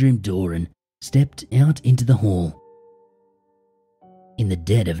my bedroom door and stepped out into the hall. In the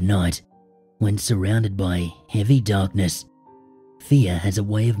dead of night, when surrounded by heavy darkness, fear has a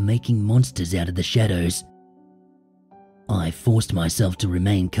way of making monsters out of the shadows. I forced myself to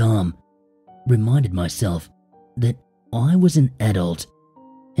remain calm, reminded myself that I was an adult,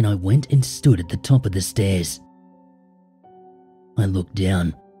 and I went and stood at the top of the stairs. I looked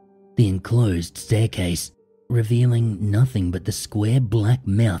down, the enclosed staircase, revealing nothing but the square black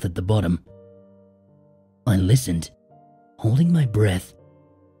mouth at the bottom. I listened, holding my breath.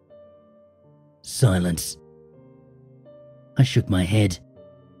 Silence. I shook my head.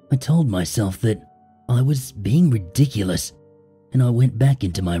 I told myself that I was being ridiculous, and I went back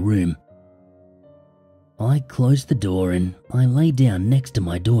into my room. I closed the door and I lay down next to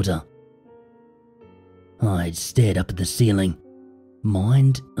my daughter. I stared up at the ceiling,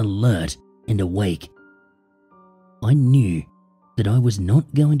 mind alert and awake. I knew that I was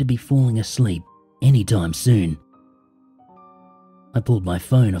not going to be falling asleep anytime soon. I pulled my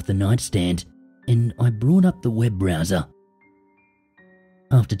phone off the nightstand and I brought up the web browser.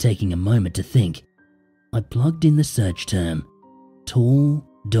 After taking a moment to think, I plugged in the search term, tall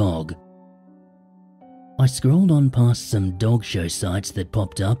dog. I scrolled on past some dog show sites that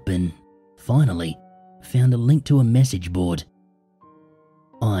popped up and finally found a link to a message board.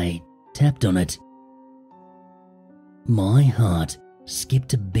 I tapped on it. My heart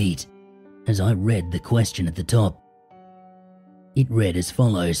skipped a beat as I read the question at the top. It read as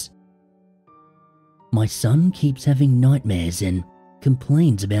follows: "My son keeps having nightmares and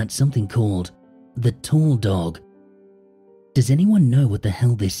complains about something called the tall dog. Does anyone know what the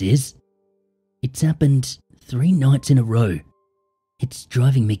hell this is? It's happened 3 nights in a row. It's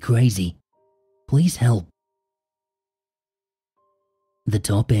driving me crazy. Please help." The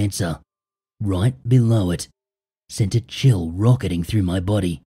top answer, right below it, sent a chill rocketing through my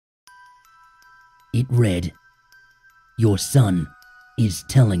body. It read, "Your son is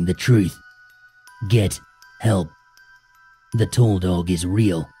telling the truth. Get help. The tall dog is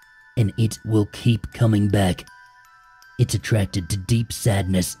real, and it will keep coming back. It's attracted to deep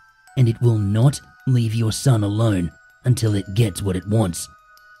sadness, and it will not leave your son alone until it gets what it wants.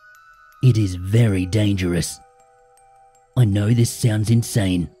 It is very dangerous. I know this sounds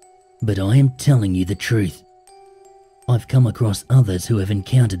insane, but I am telling you the truth. I've come across others who have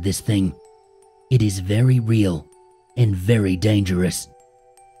encountered this thing, It is very real and very dangerous.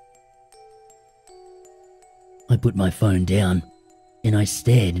 I put my phone down and I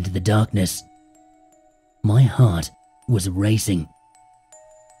stared into the darkness. My heart was racing.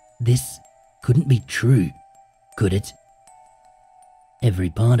 This couldn't be true, could it? Every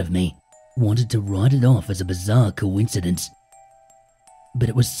part of me wanted to write it off as a bizarre coincidence, but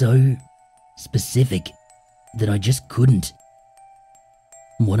it was so specific that I just couldn't.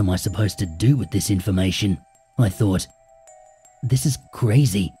 What am I supposed to do with this information? I thought. This is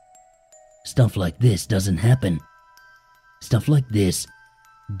crazy. Stuff like this doesn't happen. Stuff like this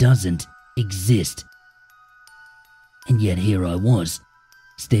doesn't exist. And yet here I was,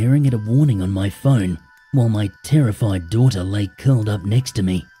 staring at a warning on my phone while my terrified daughter lay curled up next to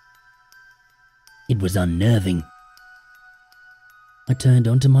me. It was unnerving. I turned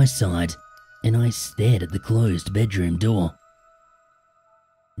onto my side and I stared at the closed bedroom door.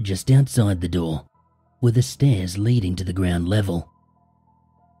 Just outside the door were the stairs leading to the ground level.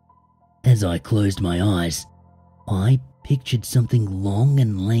 As I closed my eyes, I pictured something long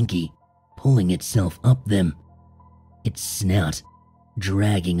and lanky pulling itself up them, its snout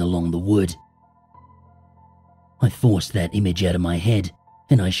dragging along the wood. I forced that image out of my head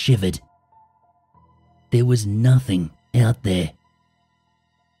and I shivered. There was nothing out there.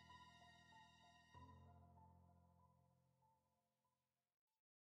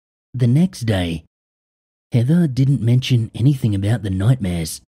 The next day, Heather didn't mention anything about the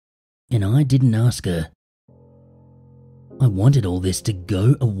nightmares, and I didn't ask her. I wanted all this to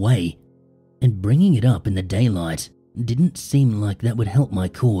go away, and bringing it up in the daylight didn't seem like that would help my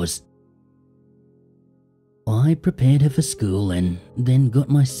cause. I prepared her for school and then got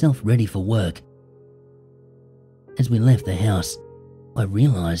myself ready for work. As we left the house, I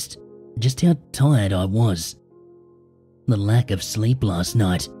realized just how tired I was. The lack of sleep last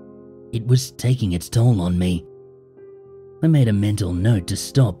night, it was taking its toll on me. I made a mental note to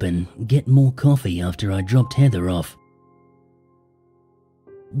stop and get more coffee after I dropped Heather off.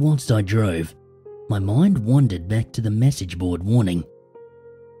 Whilst I drove, my mind wandered back to the message board warning.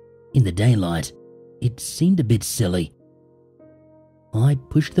 In the daylight, it seemed a bit silly. I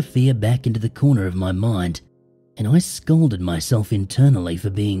pushed the fear back into the corner of my mind and I scolded myself internally for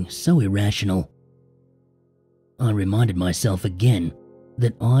being so irrational. I reminded myself again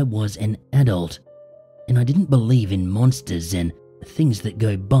that I was an adult and I didn't believe in monsters and things that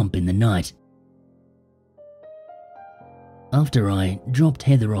go bump in the night. After I dropped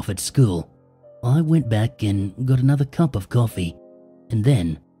Heather off at school, I went back and got another cup of coffee and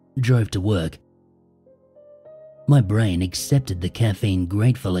then drove to work. My brain accepted the caffeine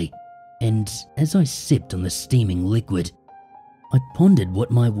gratefully, and as I sipped on the steaming liquid, I pondered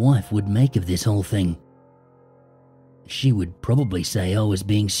what my wife would make of this whole thing. She would probably say I was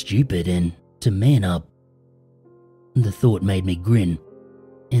being stupid and to man up. The thought made me grin,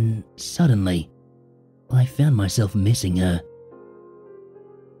 and suddenly, I found myself missing her.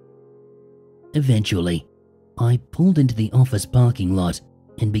 Eventually, I pulled into the office parking lot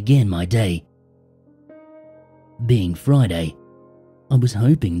and began my day. Being Friday, I was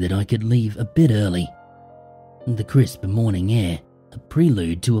hoping that I could leave a bit early. The crisp morning air, a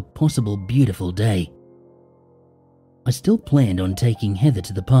prelude to a possible beautiful day. I still planned on taking Heather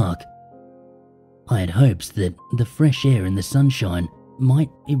to the park. I had hopes that the fresh air and the sunshine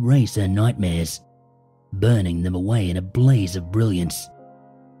might erase her nightmares, burning them away in a blaze of brilliance.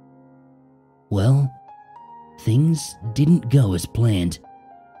 Well, things didn't go as planned.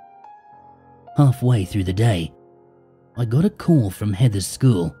 Halfway through the day, I got a call from Heather's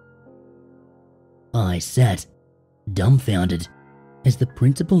school. I sat, dumbfounded, as the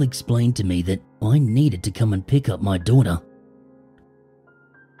principal explained to me that I needed to come and pick up my daughter.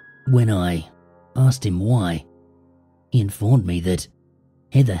 When I asked him why, he informed me that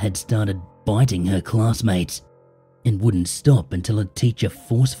Heather had started biting her classmates and wouldn't stop until a teacher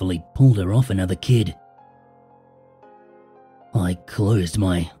forcefully pulled her off another kid. I closed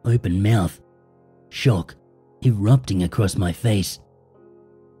my open mouth, shock erupting across my face.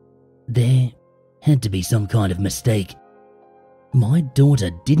 There had to be some kind of mistake. My daughter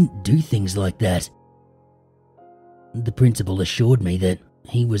didn't do things like that. The principal assured me that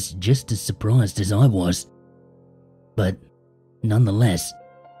he was just as surprised as I was. But nonetheless,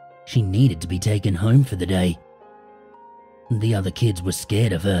 she needed to be taken home for the day. The other kids were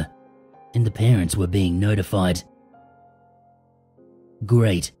scared of her, and the parents were being notified.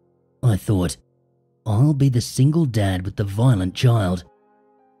 Great, I thought. I'll be the single dad with the violent child.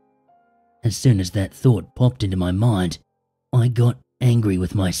 As soon as that thought popped into my mind, I got angry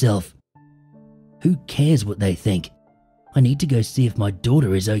with myself. Who cares what they think? I need to go see if my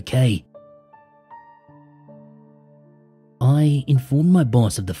daughter is okay. I informed my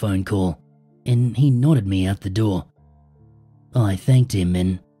boss of the phone call, and he nodded me out the door. I thanked him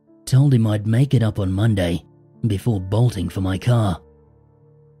and told him I'd make it up on Monday before bolting for my car.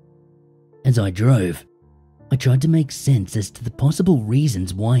 As I drove, I tried to make sense as to the possible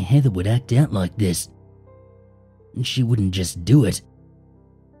reasons why Heather would act out like this. She wouldn't just do it.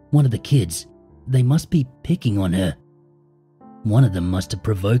 One of the kids, they must be picking on her. One of them must have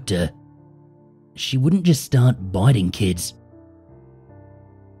provoked her. She wouldn't just start biting kids.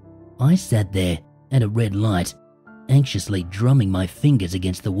 I sat there at a red light, anxiously drumming my fingers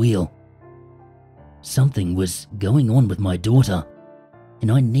against the wheel. Something was going on with my daughter,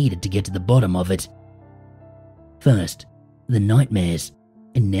 and I needed to get to the bottom of it. First, the nightmares,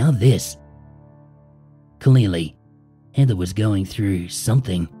 and now this. Clearly, Heather was going through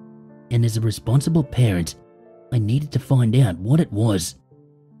something, and as a responsible parent, I needed to find out what it was.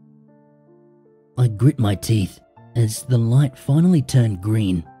 I grit my teeth as the light finally turned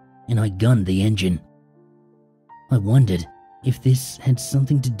green and I gunned the engine. I wondered if this had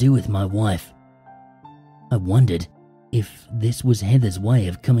something to do with my wife. I wondered if this was Heather's way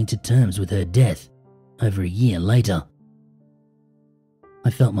of coming to terms with her death over a year later. I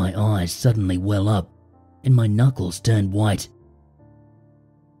felt my eyes suddenly well up and my knuckles turned white.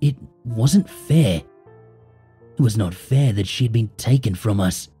 It wasn't fair. It was not fair that she had been taken from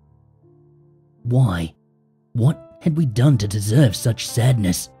us. Why? What had we done to deserve such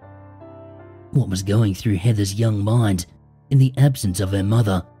sadness? What was going through Heather's young mind in the absence of her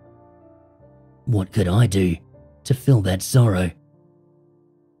mother? What could I do to fill that sorrow?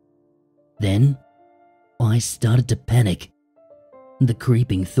 Then, I started to panic. The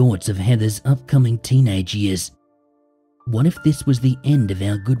creeping thoughts of Heather's upcoming teenage years. What if this was the end of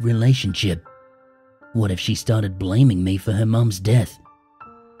our good relationship? What if she started blaming me for her mum's death?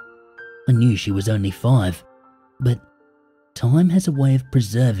 I knew she was only 5, but time has a way of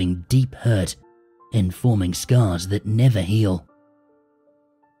preserving deep hurt and forming scars that never heal.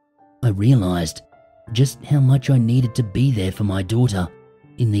 I realized just how much I needed to be there for my daughter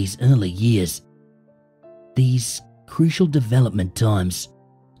in these early years, these crucial development times.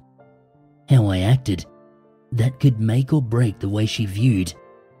 How I acted, that could make or break the way she viewed,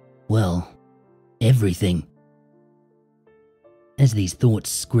 well, everything. As these thoughts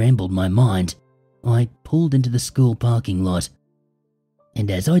scrambled my mind, I pulled into the school parking lot. And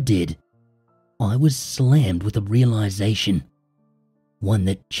as I did, I was slammed with a realization, one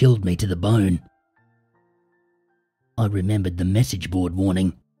that chilled me to the bone. I remembered the message board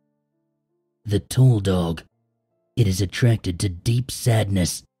warning. The tall dog, it is attracted to deep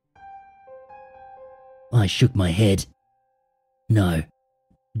sadness. I shook my head. No,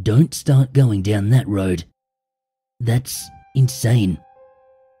 don't start going down that road. That's insane.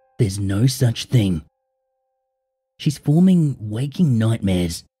 There's no such thing. She's forming waking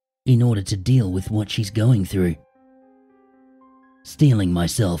nightmares in order to deal with what she's going through. Steeling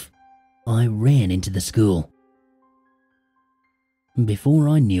myself, I ran into the school. Before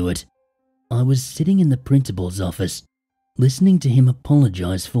I knew it, I was sitting in the principal's office, listening to him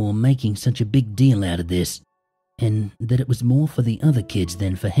apologize for making such a big deal out of this, and that it was more for the other kids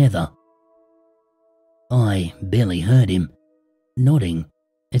than for Heather. I barely heard him, nodding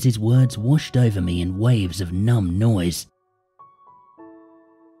as his words washed over me in waves of numb noise.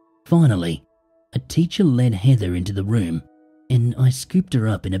 Finally, a teacher led Heather into the room, and I scooped her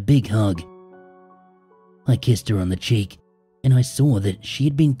up in a big hug. I kissed her on the cheek, and I saw that she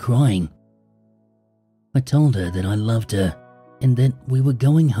had been crying. I told her that I loved her and that we were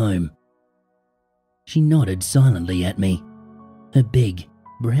going home. She nodded silently at me, her big,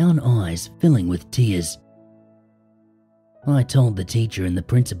 brown eyes filling with tears. I told the teacher and the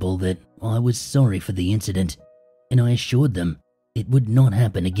principal that I was sorry for the incident, and I assured them it would not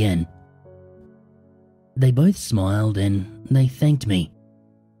happen again. They both smiled and they thanked me.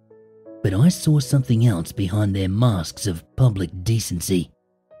 But I saw something else behind their masks of public decency.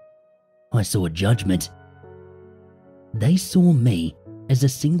 I saw judgment. They saw me as a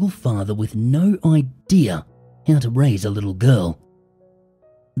single father with no idea how to raise a little girl.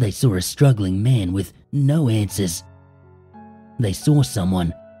 They saw a struggling man with no answers. They saw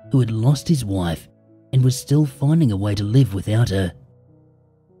someone who had lost his wife and was still finding a way to live without her.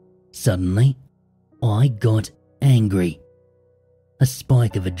 Suddenly, I got angry. A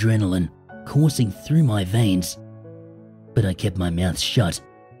spike of adrenaline coursing through my veins, but I kept my mouth shut.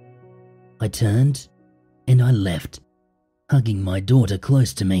 I turned and I left, hugging my daughter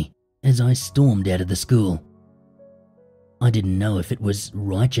close to me as I stormed out of the school. I didn't know if it was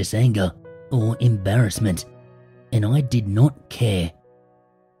righteous anger or embarrassment, and I did not care.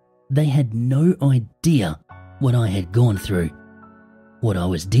 They had no idea what I had gone through, what I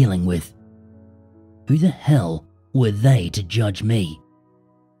was dealing with. Who the hell were they to judge me?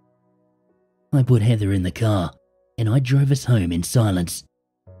 I put Heather in the car and I drove us home in silence.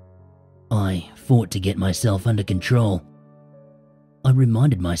 I fought to get myself under control. I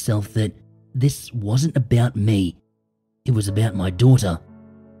reminded myself that this wasn't about me. It was about my daughter.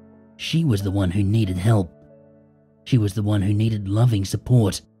 She was the one who needed help. She was the one who needed loving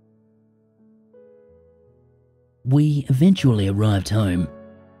support. We eventually arrived home,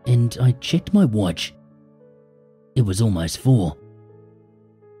 and I checked my watch. It was almost 4.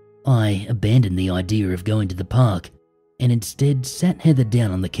 I abandoned the idea of going to the park and instead sat Heather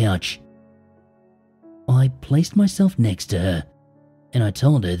down on the couch. I placed myself next to her, and I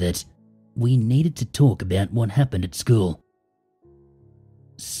told her that we needed to talk about what happened at school.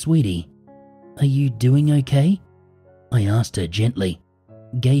 "Sweetie, are you doing okay?" I asked her gently,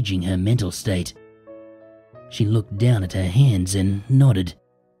 gauging her mental state. She looked down at her hands and nodded.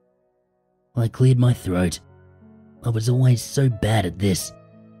 I cleared my throat. I was always so bad at this.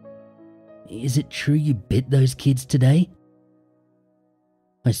 "Is it true you bit those kids today?"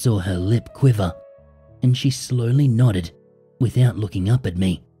 I saw her lip quiver, and she slowly nodded without looking up at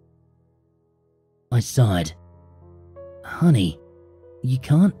me. I sighed. "Honey, you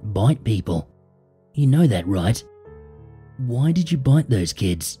can't bite people. You know that, right? Why did you bite those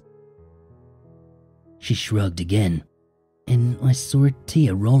kids?" She shrugged again, and I saw a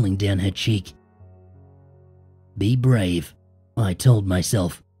tear rolling down her cheek. "Be brave," I told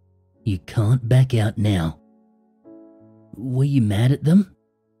myself. "You can't back out now." "Were you mad at them?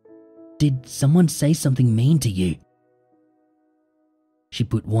 Did someone say something mean to you?" She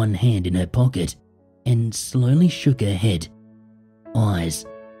put one hand in her pocket and slowly shook her head, eyes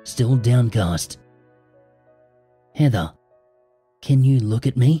still downcast. "Heather, can you look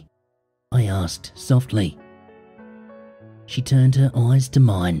at me?" I asked softly. She turned her eyes to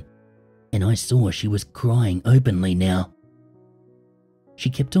mine, and I saw she was crying openly now. She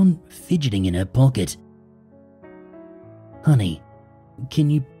kept on fidgeting in her pocket. "Honey, can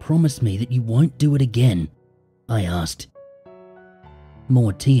you promise me that you won't do it again?" I asked.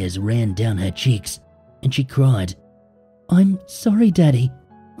 More tears ran down her cheeks, and she cried, "I'm sorry, Daddy.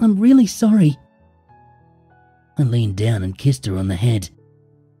 I'm really sorry." I leaned down and kissed her on the head.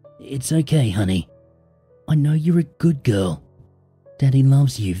 "It's okay, honey. I know you're a good girl. Daddy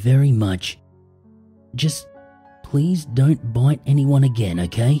loves you very much. Just please don't bite anyone again,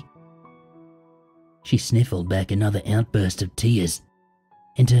 okay?" She sniffled back another outburst of tears,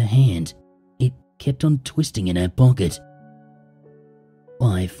 and her hand, it kept on twisting in her pocket.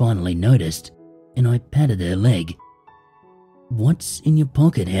 I finally noticed, and I patted her leg. "What's in your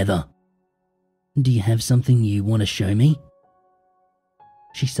pocket, Heather? Do you have something you want to show me?"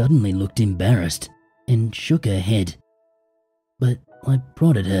 She suddenly looked embarrassed and shook her head. But I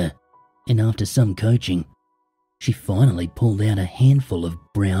prodded her, and after some coaching, she finally pulled out a handful of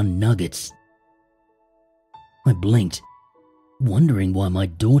brown nuggets. I blinked, wondering why my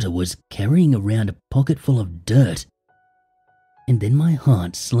daughter was carrying around a pocket full of dirt. And then my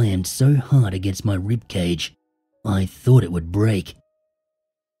heart slammed so hard against my rib cage, I thought it would break.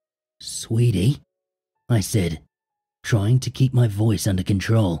 "Sweetie," I said, trying to keep my voice under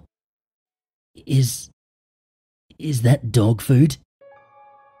control. Is that dog food?"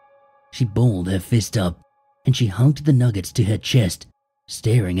 She balled her fist up, and she hugged the nuggets to her chest,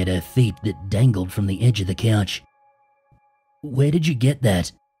 staring at her feet that dangled from the edge of the couch. "Where did you get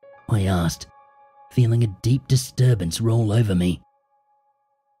that?" I asked, feeling a deep disturbance roll over me.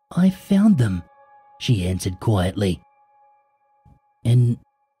 "I found them," she answered quietly. "And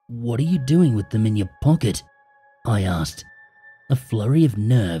what are you doing with them in your pocket?" I asked, a flurry of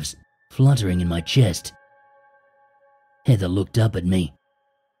nerves fluttering in my chest. Heather looked up at me.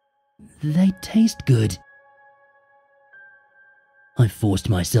 "They taste good." I forced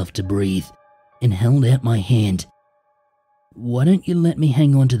myself to breathe and held out my hand. "Why don't you let me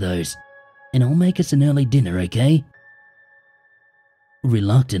hang on to those, and I'll make us an early dinner, okay?"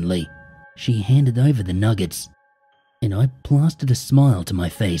 Reluctantly, she handed over the nuggets, and I plastered a smile to my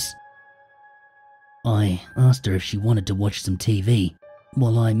face. I asked her if she wanted to watch some TV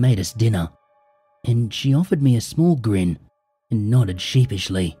while I made us dinner, and she offered me a small grin and nodded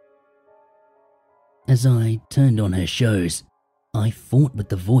sheepishly. As I turned on her shows, I fought with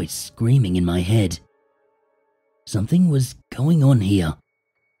the voice screaming in my head. Something was going on here.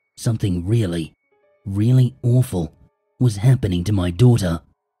 Something really, really awful was happening to my daughter.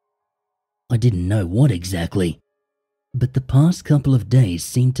 I didn't know what exactly, but the past couple of days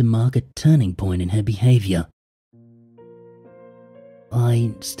seemed to mark a turning point in her behavior.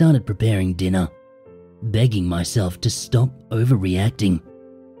 I started preparing dinner, begging myself to stop overreacting.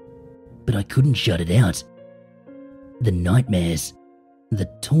 But I couldn't shut it out. The nightmares, the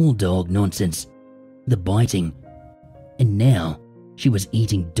tall dog nonsense, the biting, and now she was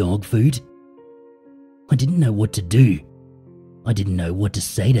eating dog food. I didn't know what to do. I didn't know what to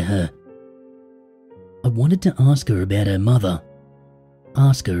say to her. I wanted to ask her about her mother,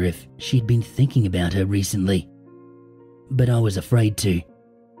 ask her if she'd been thinking about her recently, but I was afraid to.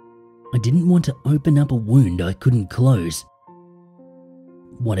 I didn't want to open up a wound I couldn't close.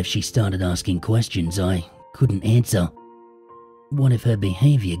 What if she started asking questions I couldn't answer? What if her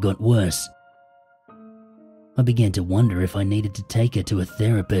behavior got worse? I began to wonder if I needed to take her to a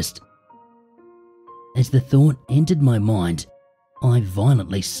therapist. As the thought entered my mind, I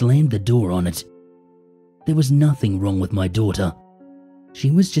violently slammed the door on it. There was nothing wrong with my daughter.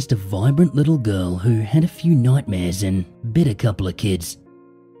 She was just a vibrant little girl who had a few nightmares and bit a couple of kids.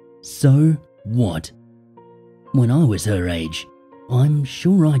 So what? When I was her age, I'm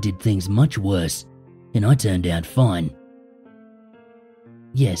sure I did things much worse, and I turned out fine.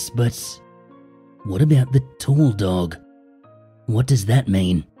 Yes, but what about the tall dog? What does that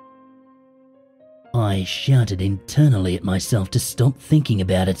mean? I shouted internally at myself to stop thinking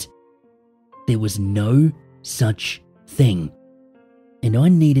about it. There was no such thing, and I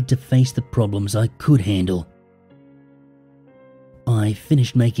needed to face the problems I could handle. I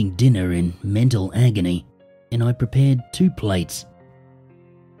finished making dinner in mental agony, and I prepared 2 plates.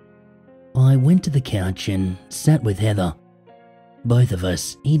 I went to the couch and sat with Heather, both of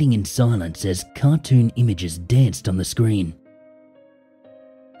us eating in silence as cartoon images danced on the screen.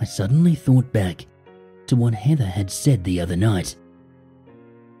 I suddenly thought back to what Heather had said the other night.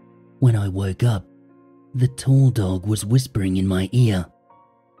 When I woke up, the tall dog was whispering in my ear.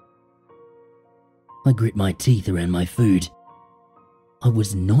 I grit my teeth around my food. I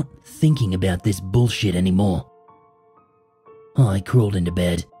was not thinking about this bullshit anymore. I crawled into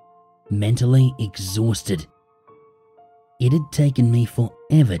bed, mentally exhausted. It had taken me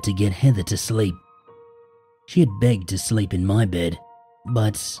forever to get Heather to sleep. She had begged to sleep in my bed,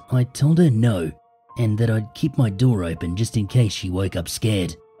 but I told her no, and that I'd keep my door open just in case she woke up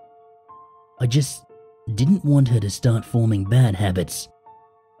scared. I just didn't want her to start forming bad habits.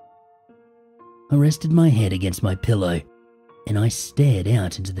 I rested my head against my pillow, and I stared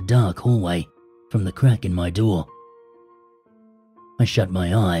out into the dark hallway from the crack in my door. I shut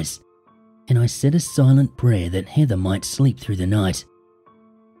my eyes, and I said a silent prayer that Heather might sleep through the night.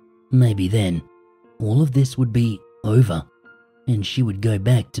 Maybe then, all of this would be over, and she would go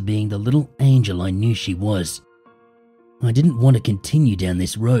back to being the little angel I knew she was. I didn't want to continue down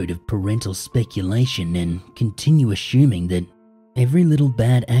this road of parental speculation and continue assuming that every little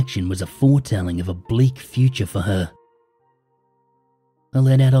bad action was a foretelling of a bleak future for her. I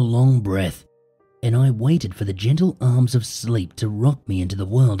let out a long breath, and I waited for the gentle arms of sleep to rock me into the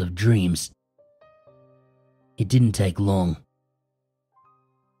world of dreams. It didn't take long.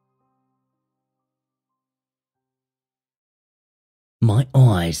 My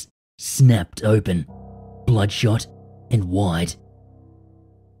eyes snapped open, bloodshot and wide.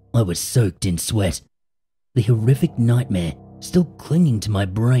 I was soaked in sweat, the horrific nightmare still clinging to my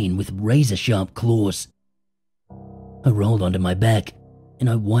brain with razor-sharp claws. I rolled onto my back and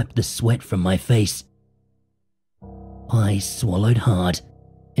I wiped the sweat from my face. I swallowed hard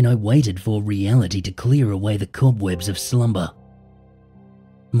and I waited for reality to clear away the cobwebs of slumber.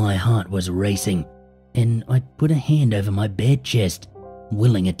 My heart was racing, and I put a hand over my bare chest,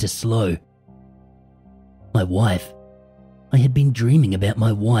 willing it to slow. My wife. I had been dreaming about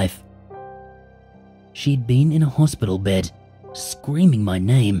my wife. She'd been in a hospital bed, screaming my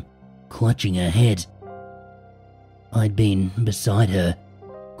name, clutching her head. I'd been beside her,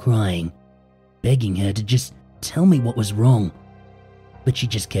 crying, begging her to just tell me what was wrong, but she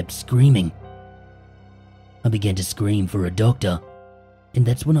just kept screaming. I began to scream for a doctor, and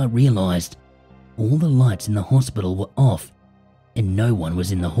that's when I realized all the lights in the hospital were off and no one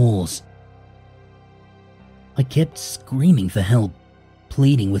was in the halls. I kept screaming for help,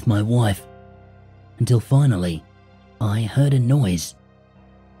 pleading with my wife, until finally I heard a noise.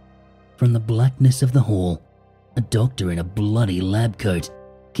 From the blackness of the hall, a doctor in a bloody lab coat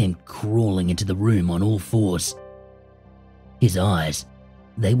came crawling into the room on all fours. His eyes,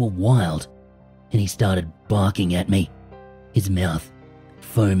 they were wild, and he started barking at me, his mouth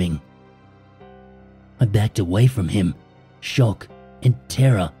foaming. I backed away from him, shock and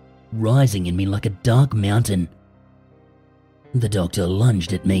terror rising in me like a dark mountain. The doctor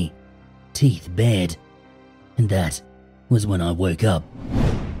lunged at me, teeth bared, and that was when I woke up.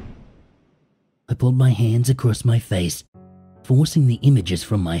 I pulled my hands across my face, forcing the images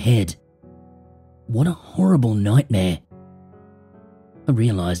from my head. What a horrible nightmare. I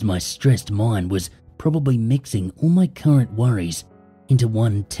realised my stressed mind was probably mixing all my current worries into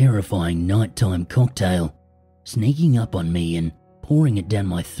one terrifying nighttime cocktail, sneaking up on me and pouring it down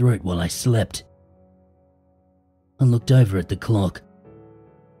my throat while I slept. I looked over at the clock.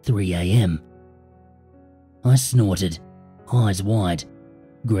 3 a.m. I snorted, eyes wide,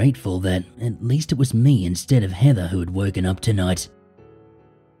 grateful that at least it was me instead of Heather who had woken up tonight.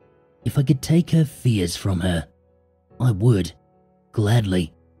 If I could take her fears from her, I would,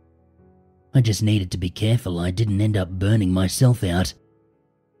 gladly. I just needed to be careful I didn't end up burning myself out.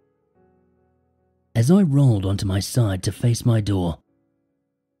 As I rolled onto my side to face my door,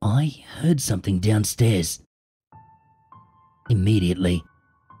 I heard something downstairs. Immediately,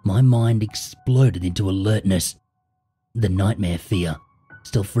 my mind exploded into alertness, the nightmare fear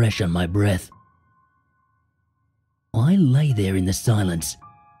still fresh on my breath. I lay there in the silence,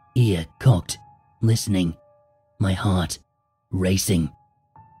 ear cocked, listening, my heart racing.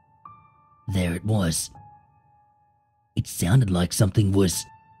 There it was. It sounded like something was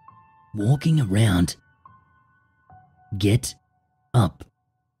walking around. Get up.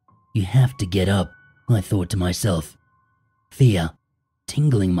 You have to get up, I thought to myself, fear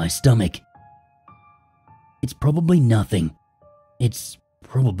tingling my stomach. It's probably nothing. It's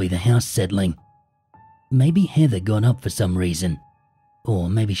probably the house settling. Maybe Heather got up for some reason, or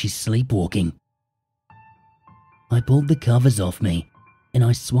maybe she's sleepwalking. I pulled the covers off me and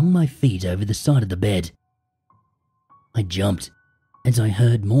I swung my feet over the side of the bed. I jumped as I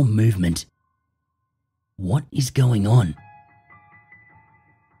heard more movement. What is going on?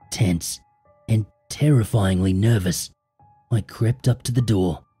 Tense and terrifyingly nervous, I crept up to the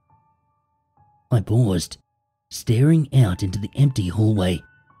door. I paused, staring out into the empty hallway.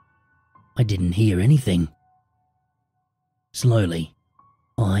 I didn't hear anything. Slowly,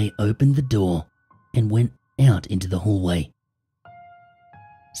 I opened the door and went out into the hallway.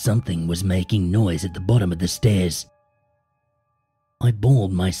 Something was making noise at the bottom of the stairs. I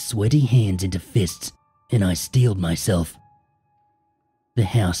balled my sweaty hands into fists and I steeled myself. The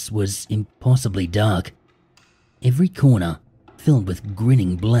house was impossibly dark, every corner filled with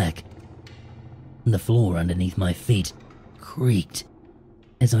grinning black. The floor underneath my feet creaked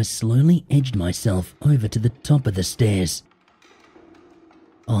as I slowly edged myself over to the top of the stairs.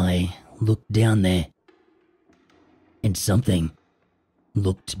 I looked down there, and something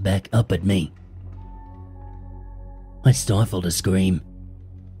looked back up at me. I stifled a scream,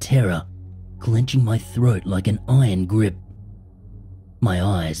 terror clenching my throat like an iron grip. My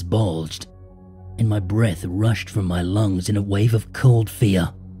eyes bulged, and my breath rushed from my lungs in a wave of cold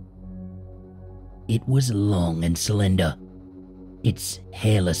fear. It was long and slender, its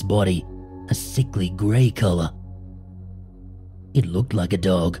hairless body a sickly grey colour. It looked like a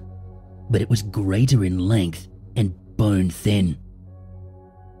dog, but it was greater in length and bone-thin.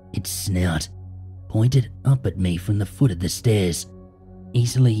 Its snout pointed up at me from the foot of the stairs,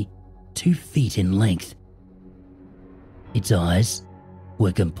 easily 2 feet in length. Its eyes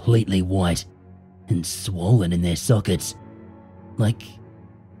were completely white and swollen in their sockets, like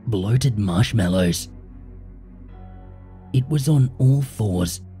bloated marshmallows. It was on all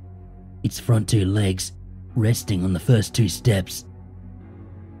fours, its front 2 legs resting on the first 2 steps.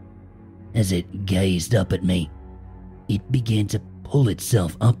 As it gazed up at me, it began to pull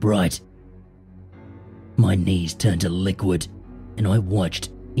itself upright. My knees turned to liquid, and I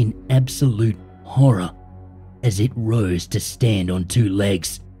watched in absolute horror as it rose to stand on 2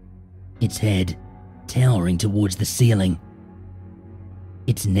 legs, its head towering towards the ceiling.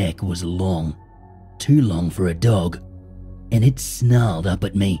 Its neck was long, too long for a dog, and it snarled up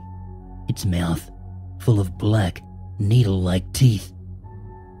at me, its mouth full of black, needle-like teeth.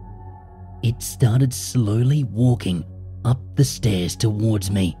 It started slowly walking up the stairs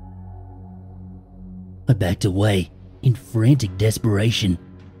towards me. I backed away in frantic desperation,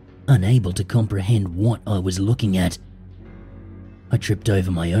 unable to comprehend what I was looking at. I tripped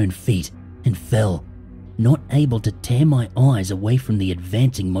over my own feet and fell, not able to tear my eyes away from the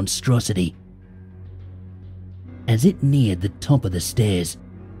advancing monstrosity. As it neared the top of the stairs,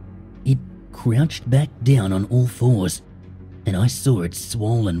 it crouched back down on all fours, and I saw its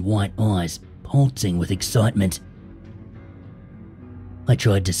swollen white eyes pulsing with excitement. I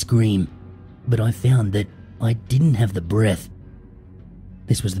tried to scream, but I found that I didn't have the breath.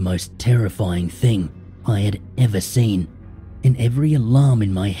 This was the most terrifying thing I had ever seen, and every alarm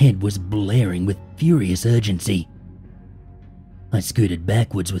in my head was blaring with furious urgency. I scooted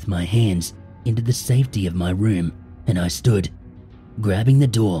backwards with my hands into the safety of my room, and I stood, grabbing the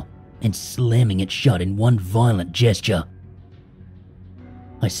door and slamming it shut in one violent gesture.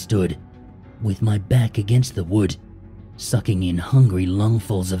 I stood, with my back against the wood, sucking in hungry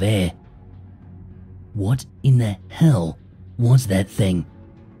lungfuls of air. What in the hell was that thing?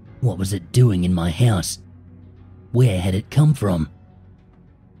 What was it doing in my house? Where had it come from?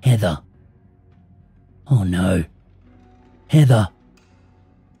 Heather. Oh no. Heather.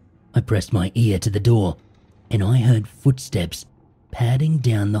 I pressed my ear to the door and I heard footsteps padding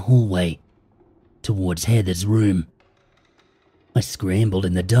down the hallway towards Heather's room. I scrambled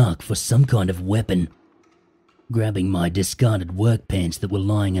in the dark for some kind of weapon. Grabbing my discarded work pants that were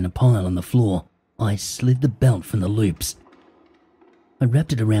lying in a pile on the floor, I slid the belt from the loops. I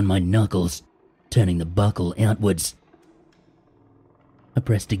wrapped it around my knuckles, turning the buckle outwards. I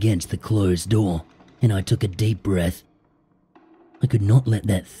pressed against the closed door and I took a deep breath. I could not let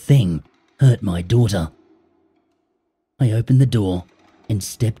that thing hurt my daughter. I opened the door and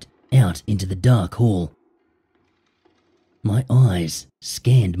stepped out into the dark hall. My eyes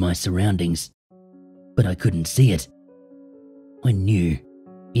scanned my surroundings, but I couldn't see it. I knew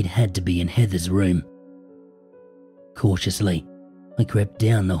it had to be in Heather's room. Cautiously, I crept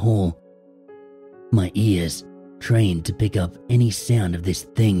down the hall, my ears trained to pick up any sound of this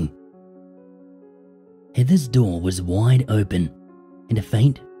thing. Heather's door was wide open and a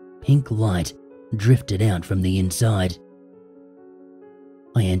faint pink light drifted out from the inside.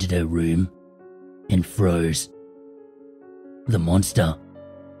 I entered her room and froze. The monster,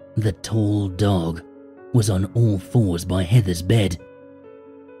 the tall dog, was on all fours by Heather's bed.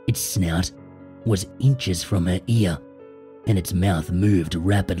 Its snout was inches from her ear and its mouth moved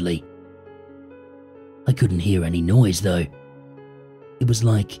rapidly. I couldn't hear any noise though. It was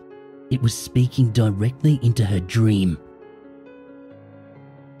like it was speaking directly into her dream.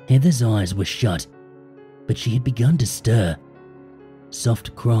 Heather's eyes were shut, but she had begun to stir,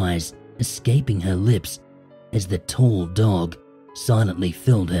 soft cries escaping her lips as the tall dog silently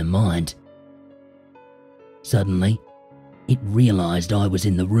filled her mind. Suddenly, it realized I was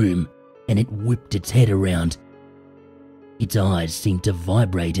in the room and it whipped its head around. Its eyes seemed to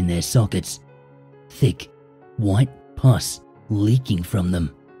vibrate in their sockets, thick, white pus leaking from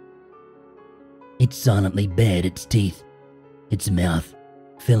them. It silently bared its teeth, its mouth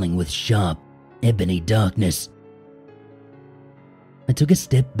filling with sharp, ebony darkness. I took a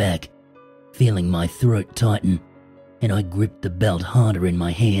step back, feeling my throat tighten, and I gripped the belt harder in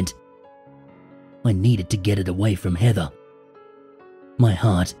my hand. I needed to get it away from Heather. My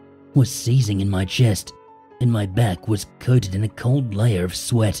heart was seizing in my chest, and my back was coated in a cold layer of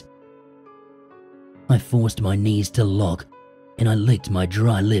sweat. I forced my knees to lock, and I licked my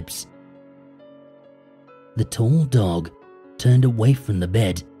dry lips. The tall dog turned away from the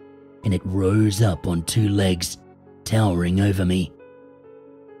bed, and it rose up on two legs, towering over me.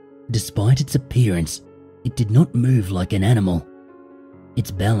 Despite its appearance, it did not move like an animal.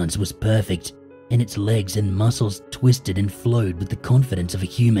 Its balance was perfect, and its legs and muscles twisted and flowed with the confidence of a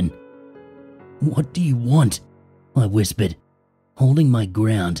human. "What do you want?" I whispered, holding my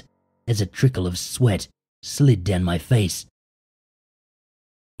ground as a trickle of sweat slid down my face.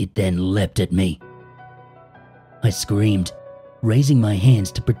 It then leapt at me. I screamed, raising my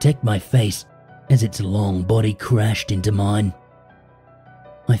hands to protect my face as its long body crashed into mine.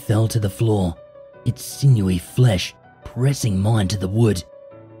 I fell to the floor, its sinewy flesh pressing mine to the wood.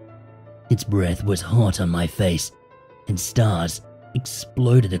 Its breath was hot on my face, and stars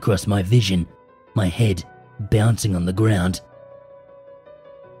exploded across my vision, my head bouncing on the ground.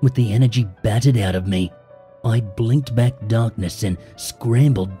 With the energy battered out of me, I blinked back darkness and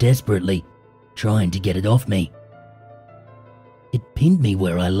scrambled desperately, trying to get it off me. It pinned me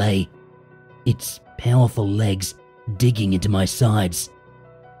where I lay, its powerful legs digging into my sides.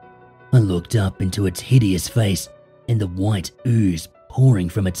 I looked up into its hideous face, and the white ooze pouring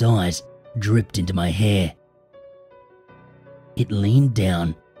from its eyes dripped into my hair. It leaned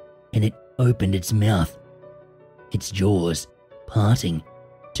down, and it opened its mouth, its jaws parting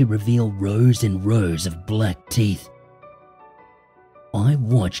to reveal rows and rows of black teeth. I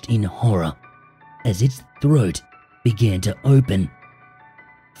watched in horror as its throat began to open,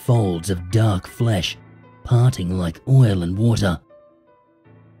 folds of dark flesh parting like oil and water.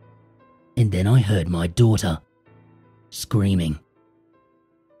 And then I heard my daughter screaming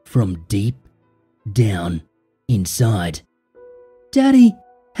from deep down inside. "Daddy,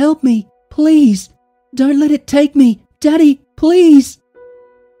 help me, please! Don't let it take me! Daddy, please!"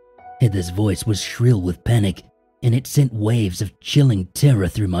 Heather's voice was shrill with panic, and it sent waves of chilling terror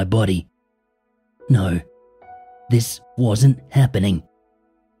through my body. No, this wasn't happening.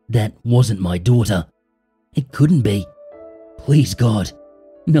 That wasn't my daughter. It couldn't be. Please, God,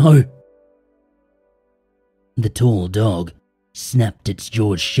 no. The tall dog snapped its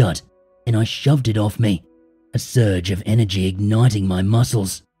jaws shut and I shoved it off me, a surge of energy igniting my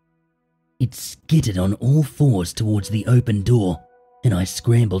muscles. It skittered on all fours towards the open door, and I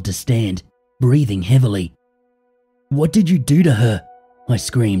scrambled to stand, breathing heavily. "What did you do to her?" I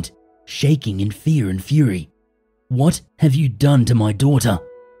screamed, shaking in fear and fury. "What have you done to my daughter?"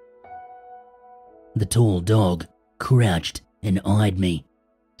 The tall dog crouched and eyed me,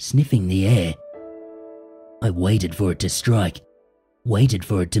 sniffing the air. I waited for it to strike, waited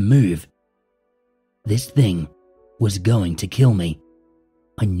for it to move. This thing was going to kill me.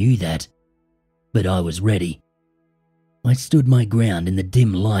 I knew that, but I was ready. I stood my ground in the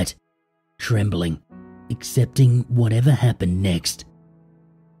dim light, trembling, accepting whatever happened next.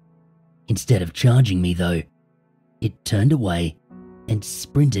 Instead of charging me, though, it turned away and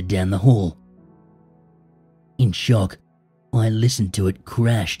sprinted down the hall. In shock, I listened to it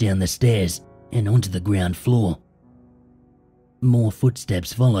crash down the stairs and onto the ground floor. More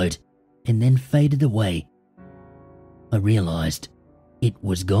footsteps followed and then faded away. I realized it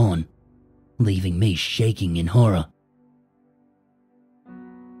was gone, leaving me shaking in horror.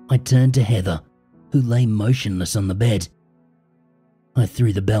 I turned to Heather, who lay motionless on the bed. I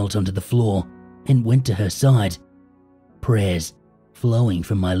threw the belt onto the floor and went to her side, prayers flowing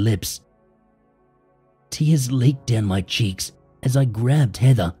from my lips. Tears leaked down my cheeks as I grabbed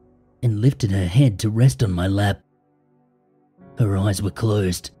Heather and lifted her head to rest on my lap. Her eyes were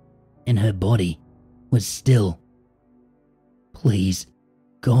closed and her body was still. "Please,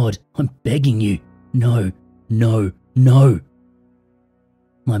 God, I'm begging you. No, no, no."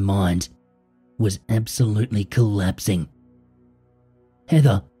 My mind was absolutely collapsing.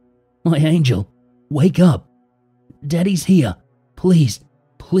 "Heather, my angel, wake up. Daddy's here. Please,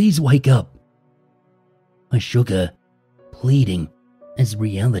 please wake up." I shook her, pleading as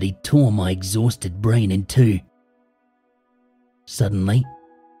reality tore my exhausted brain in two. Suddenly,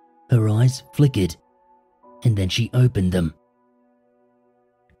 her eyes flickered, and then she opened them.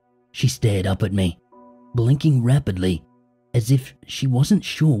 She stared up at me, blinking rapidly as if she wasn't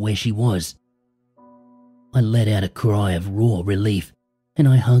sure where she was. I let out a cry of raw relief and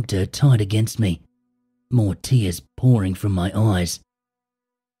I hugged her tight against me, more tears pouring from my eyes.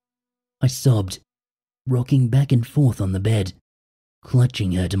 I sobbed, rocking back and forth on the bed,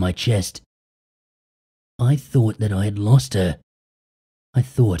 clutching her to my chest. I thought that I had lost her. I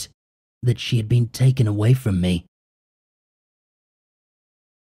thought that she had been taken away from me.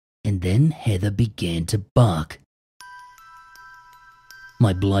 And then Heather began to bark.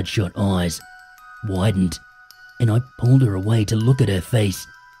 My bloodshot eyes widened, and I pulled her away to look at her face.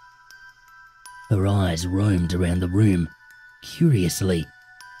 Her eyes roamed around the room, curiously,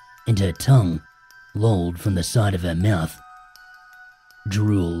 and her tongue lolled from the side of her mouth.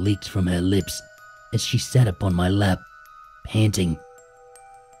 Drool leaked from her lips as she sat upon my lap, panting.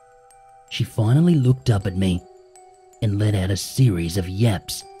 She finally looked up at me and let out a series of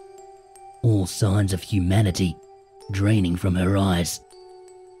yaps, all signs of humanity draining from her eyes.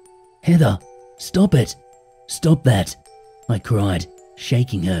 "Heather, stop it! Stop that!" I cried,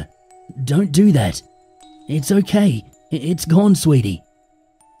 shaking her. "Don't do that! It's okay! It's gone, sweetie!"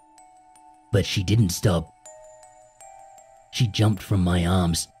 But she didn't stop. She jumped from my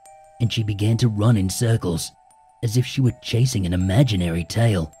arms and she began to run in circles as if she were chasing an imaginary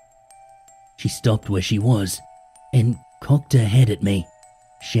tail. She stopped where she was and cocked her head at me,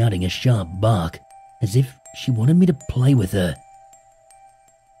 shouting a sharp bark as if she wanted me to play with her.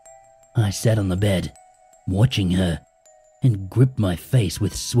 I sat on the bed, watching her, and gripped my face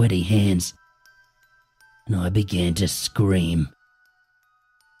with sweaty hands. And I began to scream.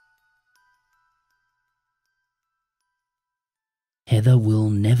 Heather will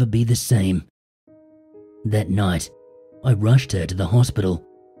never be the same. That night, I rushed her to the hospital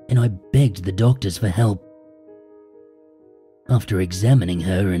and I begged the doctors for help. After examining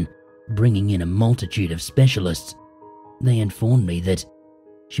her and bringing in a multitude of specialists, they informed me that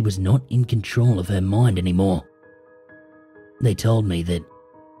she was not in control of her mind anymore. They told me that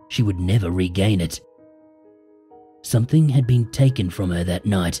she would never regain it. Something had been taken from her that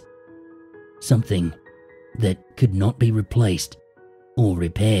night, something that could not be replaced or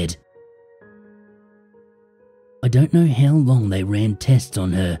repaired. I don't know how long they ran tests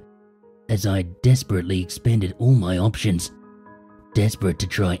on her, as I desperately expended all my options, desperate to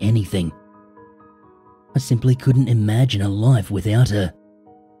try anything. I simply couldn't imagine a life without her.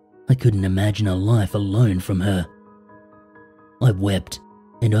 I couldn't imagine a life alone from her. I wept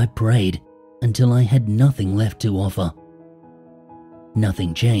and I prayed until I had nothing left to offer.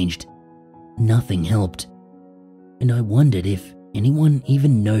 Nothing changed, nothing helped, and I wondered if anyone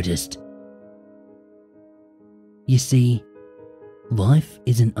even noticed. You see, Life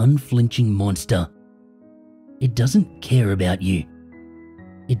is an unflinching monster. It doesn't care about you.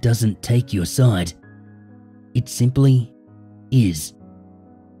 It doesn't take your side. It simply is.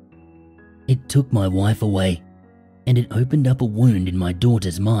 It took my wife away, and it opened up a wound in my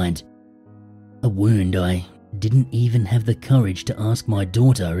daughter's mind. A wound I didn't even have the courage to ask my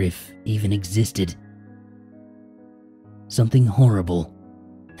daughter if even existed. Something horrible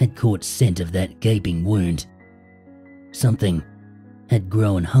had caught scent of that gaping wound. Something had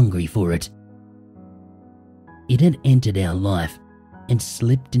grown hungry for it. It had entered our life and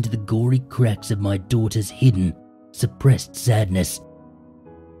slipped into the gory cracks of my daughter's hidden, suppressed sadness.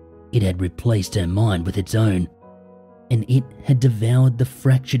 It had replaced her mind with its own, and it had devoured the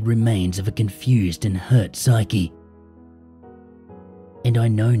fractured remains of a confused and hurt psyche. And I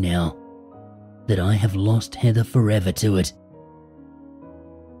know now that I have lost Heather forever to it.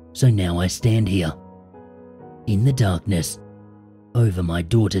 So now I stand here, in the darkness, over my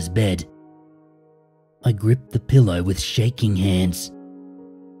daughter's bed. I grip the pillow with shaking hands.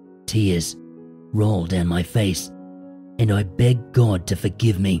 Tears roll down my face, and I beg God to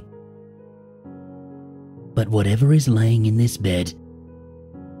forgive me. But whatever is laying in this bed,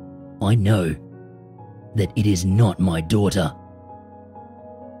 I know that it is not my daughter.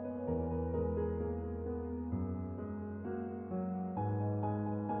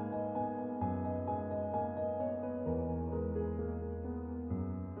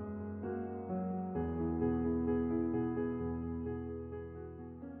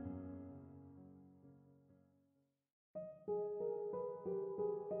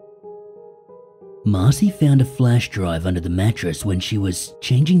 Marcy found a flash drive under the mattress when she was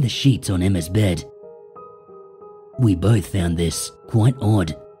changing the sheets on Emma's bed. We both found this quite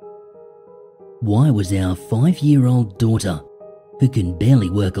odd. Why was our 5-year-old daughter, who can barely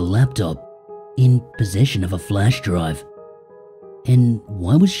work a laptop, in possession of a flash drive? And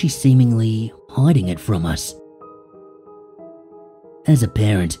why was she seemingly hiding it from us? As a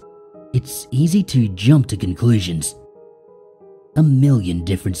parent, it's easy to jump to conclusions. A million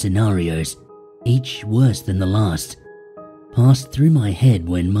different scenarios, each worse than the last, passed through my head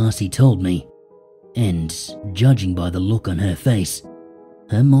when Marcy told me, and judging by the look on her face,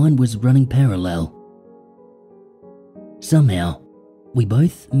 her mind was running parallel. Somehow, we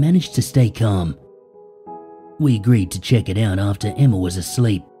both managed to stay calm. We agreed to check it out after Emma was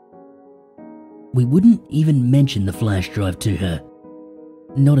asleep. We wouldn't even mention the flash drive to her,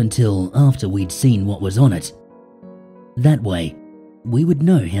 not until after we'd seen what was on it. That way, we would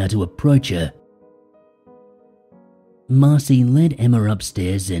know how to approach her. Marcy led Emma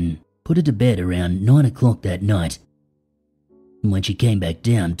upstairs and put her to bed around 9 o'clock that night. When she came back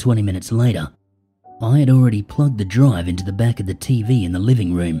down 20 minutes later, I had already plugged the drive into the back of the TV in the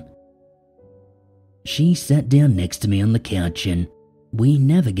living room. She sat down next to me on the couch and we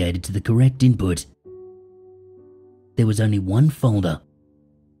navigated to the correct input. There was only one folder,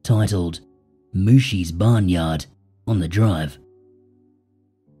 titled Mooshee's Barnyard, on the drive.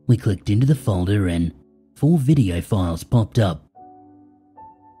 We clicked into the folder and 4 video files popped up.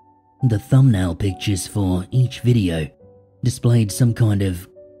 The thumbnail pictures for each video displayed some kind of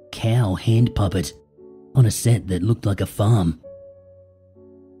cow hand puppet on a set that looked like a farm.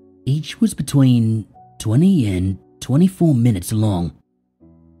 Each was between 20 and 24 minutes long.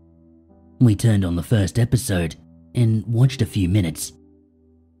 We turned on the first episode and watched a few minutes.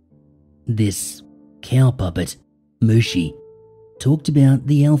 This cow puppet, Mooshee, talked about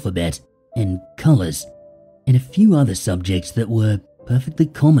the alphabet and colours and a few other subjects that were perfectly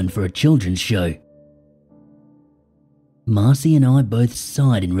common for a children's show. Marcy and I both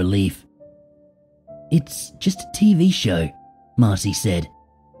sighed in relief. "It's just a TV show," Marcy said.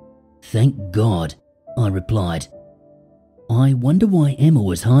 "Thank God," I replied. "I wonder why Emma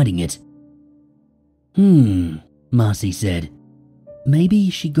was hiding it." Marcy said. "Maybe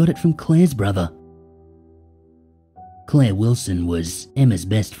she got it from Claire's brother." Claire Wilson was Emma's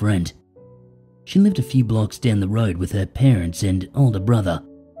best friend. She lived a few blocks down the road with her parents and older brother,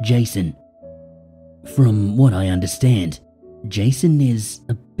 Jason. From what I understand, Jason is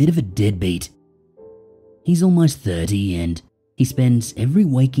a bit of a deadbeat. He's almost 30 and he spends every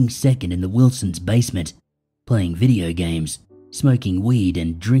waking second in the Wilsons' basement, playing video games, smoking weed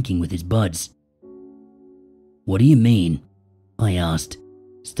and drinking with his buds. "What do you mean?" I asked,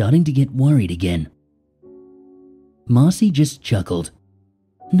 starting to get worried again. Marcy just chuckled.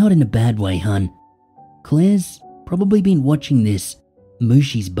 "Not in a bad way, hun. Claire's probably been watching this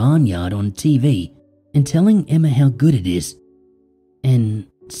Mooshee's Barnyard on TV and telling Emma how good it is. And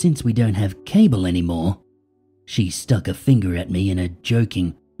since we don't have cable anymore," she stuck a finger at me in a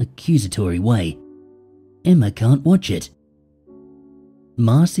joking, accusatory way, "Emma can't watch it."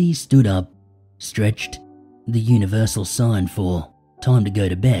 Marcy stood up, stretched, the universal sign for time to go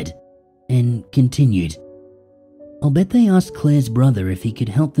to bed, and continued. I'll bet they asked Claire's brother if he could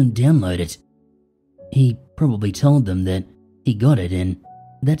help them download it. He probably told them that he got it and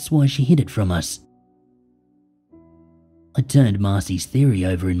that's why she hid it from us. I turned Marcy's theory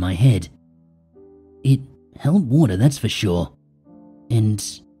over in my head. It held water, that's for sure. And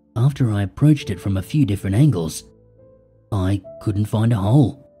after I approached it from a few different angles, I couldn't find a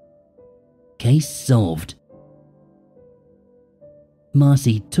hole. Case solved.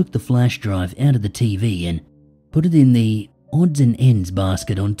 Marcy took the flash drive out of the TV and put it in the odds and ends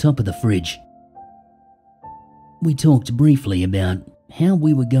basket on top of the fridge. We talked briefly about how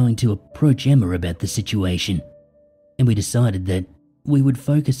we were going to approach Emma about the situation, and we decided that we would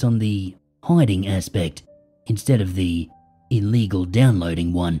focus on the hiding aspect instead of the illegal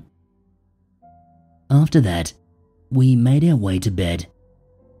downloading one. After that, we made our way to bed.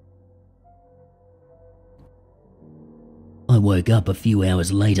 I woke up a few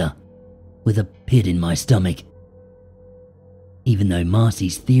hours later with a pit in my stomach. Even though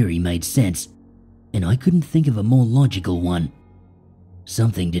Marcy's theory made sense, and I couldn't think of a more logical one,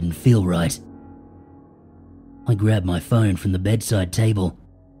 something didn't feel right. I grabbed my phone from the bedside table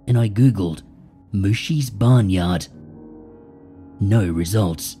and I googled Mooshee's Barnyard. No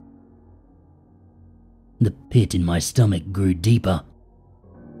results. The pit in my stomach grew deeper.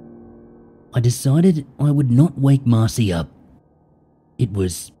 I decided I would not wake Marcy up. It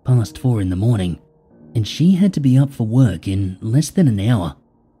was past 4 in the morning, and she had to be up for work in less than an hour.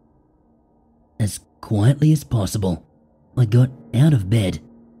 As quietly as possible, I got out of bed,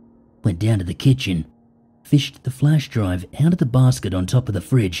 went down to the kitchen, fished the flash drive out of the basket on top of the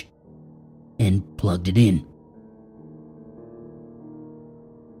fridge, and plugged it in.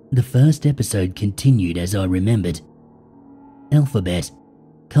 The first episode continued as I remembered. Alphabet,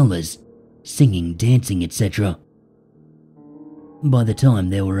 colours, singing, dancing, etc. By the time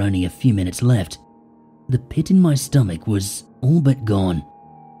there were only a few minutes left, the pit in my stomach was all but gone.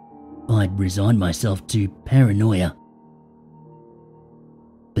 I'd resigned myself to paranoia.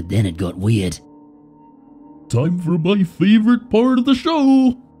 But then it got weird. Time for my favourite part of the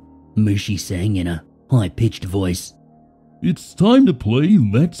show, Mooshee sang in a high-pitched voice. It's time to play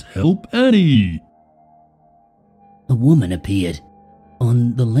Let's Help Annie. A woman appeared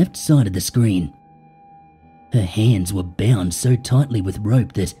on the left side of the screen. Her hands were bound so tightly with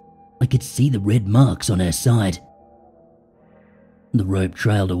rope that I could see the red marks on her side. The rope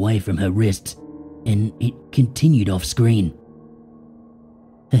trailed away from her wrists, and it continued off screen.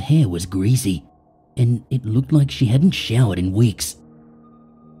 Her hair was greasy, and it looked like she hadn't showered in weeks.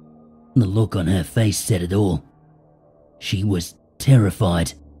 The look on her face said it all. She was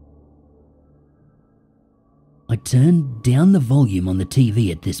terrified. I turned down the volume on the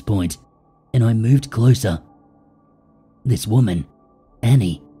TV at this point, and I moved closer. This woman,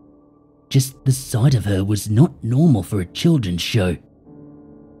 Annie, just the sight of her was not normal for a children's show.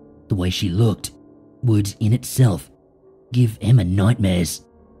 The way she looked would, in itself, give Emma nightmares.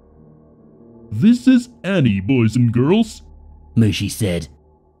 This is Annie, boys and girls, Mooshee said.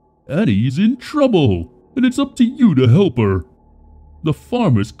 Annie's in trouble, and it's up to you to help her. The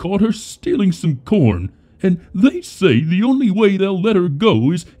farmers caught her stealing some corn, and they say the only way they'll let her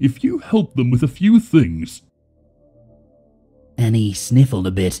go is if you help them with a few things. Annie sniffled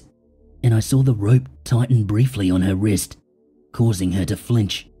a bit, and I saw the rope tighten briefly on her wrist, causing her to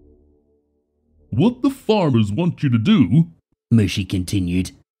flinch. What the farmers want you to do, Mooshee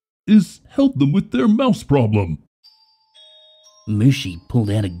continued, is help them with their mouse problem. Mooshee pulled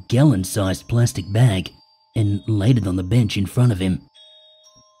out a gallon-sized plastic bag and laid it on the bench in front of him.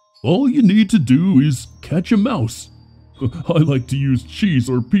 All you need to do is catch a mouse. I like to use cheese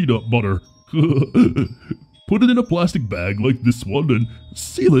or peanut butter. Put it in a plastic bag like this one and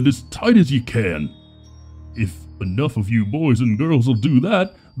seal it as tight as you can. If enough of you boys and girls will do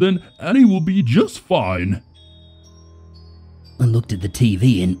that, then Annie will be just fine. I looked at the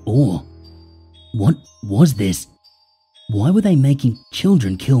TV in awe. What was this? Why were they making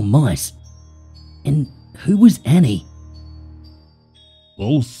children kill mice? And who was Annie?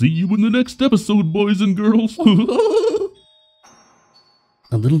 I'll see you in the next episode, boys and girls.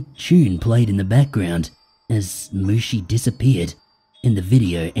 A little tune played in the background as Mooshee disappeared and the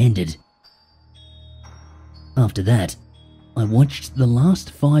video ended. After that, I watched the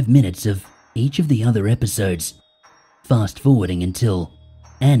last 5 minutes of each of the other episodes, fast forwarding until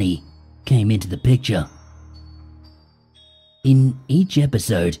Annie came into the picture. In each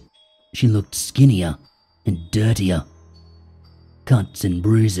episode, she looked skinnier and dirtier. Cuts and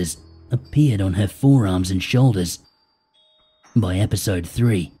bruises appeared on her forearms and shoulders. By episode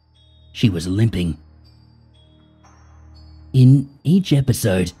 3, she was limping. In each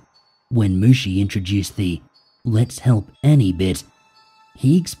episode, when Mooshee introduced the "Let's help Annie" bit,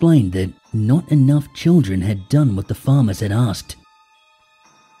 he explained that not enough children had done what the farmers had asked.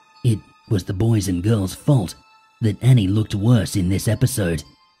 It was the boys' and girls' fault that Annie looked worse in this episode.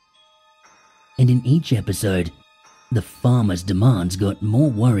 And in each episode, the farmers' demands got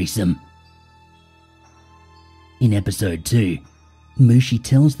more worrisome. In episode 2, Mooshee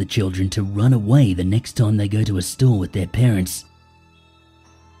tells the children to run away the next time they go to a store with their parents.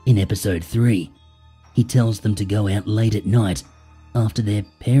 In episode 3, he tells them to go out late at night after their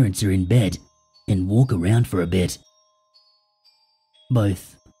parents are in bed and walk around for a bit.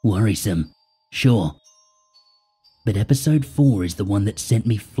 Both worrisome, sure. But episode 4 is the one that sent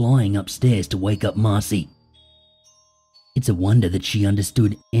me flying upstairs to wake up Marcy. It's a wonder that she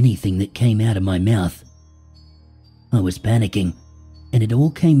understood anything that came out of my mouth. I was panicking, and it all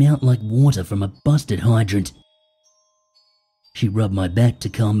came out like water from a busted hydrant. She rubbed my back to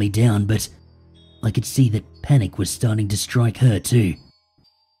calm me down, but I could see that panic was starting to strike her too.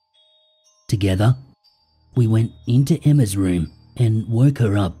 Together, we went into Emma's room and woke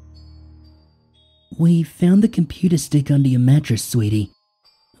her up. "We found the computer stick under your mattress, sweetie.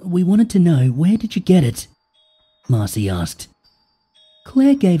 We wanted to know, where did you get it?" Marcy asked.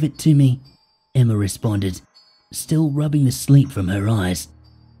 "Claire gave it to me," Emma responded, still rubbing the sleep from her eyes.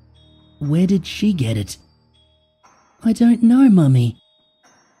 "Where did she get it?" "I don't know, Mummy."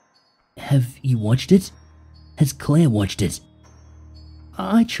 "Have you watched it? Has Claire watched it?"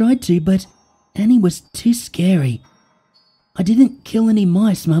 "I tried to, but Annie was too scary. I didn't kill any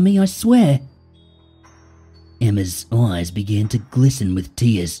mice, Mummy, I swear." Emma's eyes began to glisten with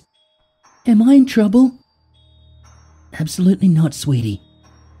tears. "Am I in trouble?" "Absolutely not, sweetie.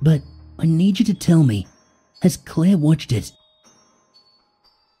 But I need you to tell me, has Claire watched it?"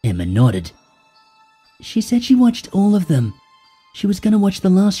 Emma nodded. "She said she watched all of them. She was going to watch the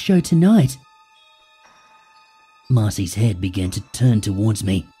last show tonight." Marcy's head began to turn towards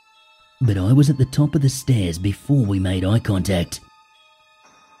me, but I was at the top of the stairs before we made eye contact.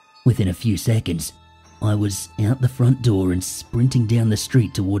 Within a few seconds, I was out the front door and sprinting down the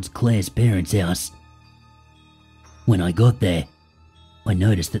street towards Claire's parents' house. When I got there, I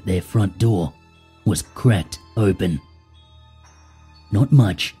noticed that their front door was cracked open. Not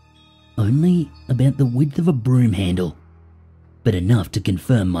much, only about the width of a broom handle, but enough to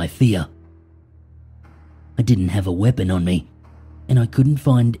confirm my fear. I didn't have a weapon on me, and I couldn't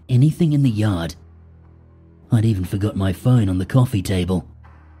find anything in the yard. I'd even forgot my phone on the coffee table.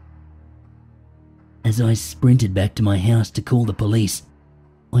 As I sprinted back to my house to call the police,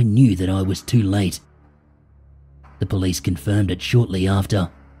 I knew that I was too late. The police confirmed it shortly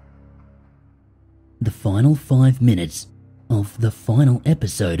after. The final 5 minutes of the final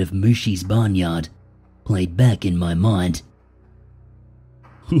episode of Mooshee's Barnyard played back in my mind.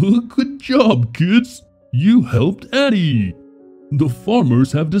 Good job, kids! You helped Annie! The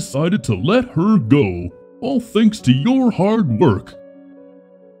farmers have decided to let her go, all thanks to your hard work.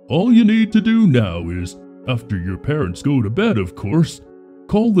 All you need to do now is, after your parents go to bed of course,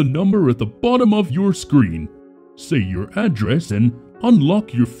 call the number at the bottom of your screen, say your address and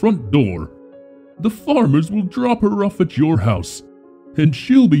unlock your front door. The farmers will drop her off at your house, and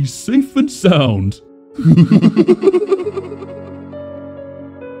she'll be safe and sound.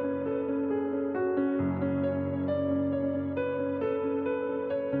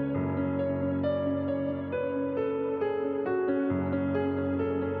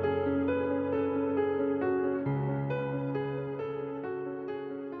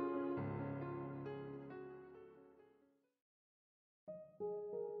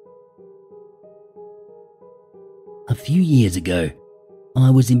 A few years ago, I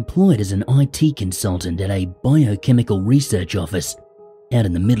was employed as an IT consultant at a biochemical research office out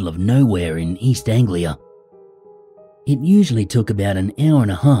in the middle of nowhere in East Anglia. It usually took about an hour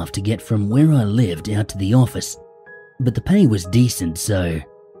and a half to get from where I lived out to the office, but the pay was decent, so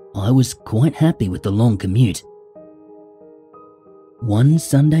I was quite happy with the long commute. One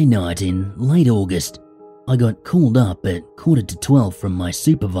Sunday night in late August, I got called up at 11:45 from my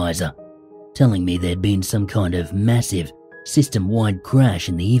supervisor, telling me there'd been some kind of massive system-wide crash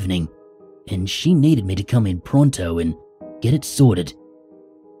in the evening, and she needed me to come in pronto and get it sorted.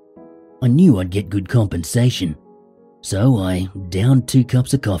 I knew I'd get good compensation, so I downed 2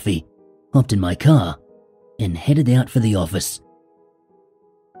 cups of coffee, hopped in my car, and headed out for the office.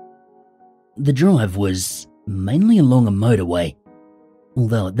 The drive was mainly along a motorway,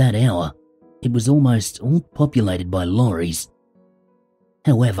 although at that hour, it was almost all populated by lorries.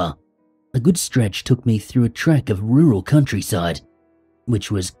 However, A good stretch took me through a track of rural countryside,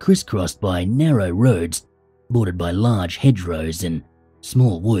 which was crisscrossed by narrow roads bordered by large hedgerows and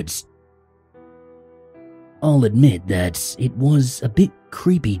small woods. I'll admit that it was a bit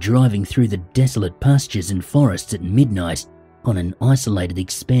creepy driving through the desolate pastures and forests at midnight on an isolated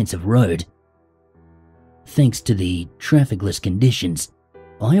expanse of road. Thanks to the trafficless conditions,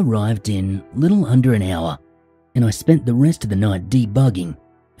 I arrived in little under an hour, and I spent the rest of the night debugging,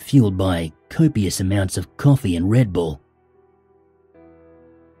 fueled by copious amounts of coffee and Red Bull.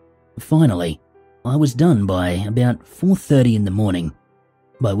 Finally, I was done by about 4:30 in the morning,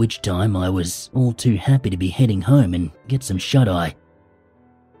 by which time I was all too happy to be heading home and get some shut-eye.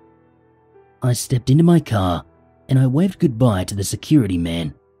 I stepped into my car and I waved goodbye to the security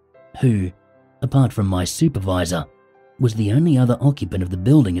man, who, apart from my supervisor, was the only other occupant of the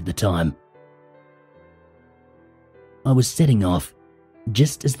building at the time. I was setting off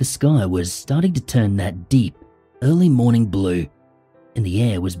just as the sky was starting to turn that deep, early morning blue, and the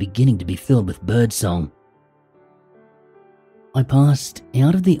air was beginning to be filled with birdsong. I passed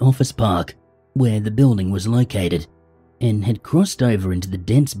out of the office park where the building was located and had crossed over into the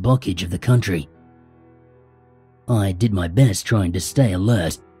dense bocage of the country. I did my best trying to stay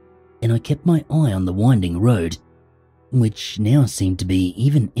alert, and I kept my eye on the winding road, which now seemed to be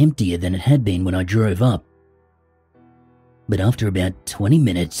even emptier than it had been when I drove up. But after about 20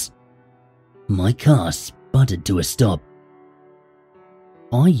 minutes, my car sputtered to a stop.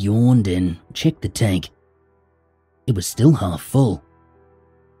 I yawned and checked the tank. It was still half full.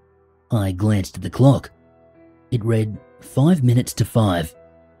 I glanced at the clock. It read 5 minutes to 5.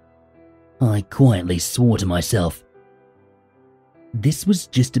 I quietly swore to myself. This was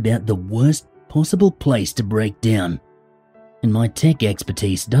just about the worst possible place to break down, and my tech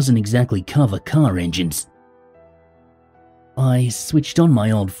expertise doesn't exactly cover car engines. I switched on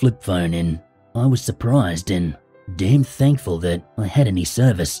my old flip phone and I was surprised and damn thankful that I had any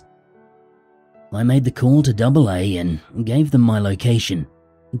service. I made the call to AA and gave them my location,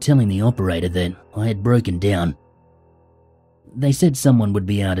 telling the operator that I had broken down. They said someone would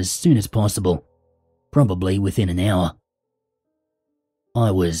be out as soon as possible, probably within an hour.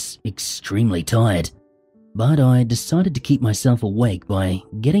 I was extremely tired, but I decided to keep myself awake by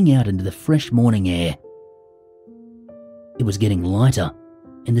getting out into the fresh morning air. It was getting lighter,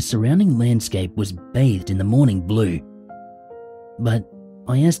 and the surrounding landscape was bathed in the morning blue, but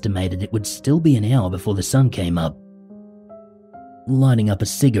I estimated it would still be an hour before the sun came up. Lighting up a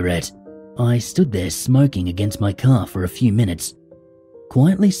cigarette, I stood there smoking against my car for a few minutes,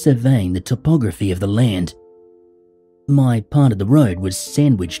 quietly surveying the topography of the land. My part of the road was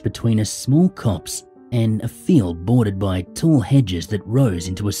sandwiched between a small copse and a field bordered by tall hedges that rose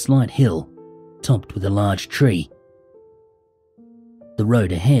into a slight hill, topped with a large tree. The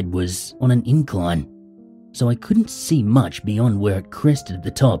road ahead was on an incline, so I couldn't see much beyond where it crested at the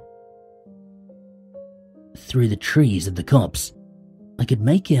top. Through the trees of the copse, I could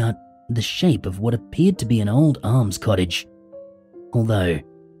make out the shape of what appeared to be an old alms cottage, although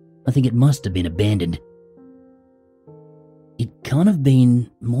I think it must have been abandoned. It can't have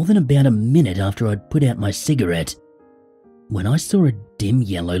been more than about a minute after I'd put out my cigarette when I saw a dim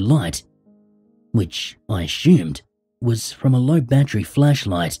yellow light, which I assumed was from a low battery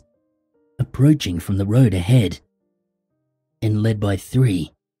flashlight, approaching from the road ahead and led by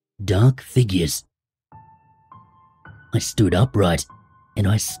 3 dark figures. I stood upright and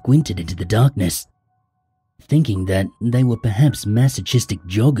I squinted into the darkness, thinking that they were perhaps masochistic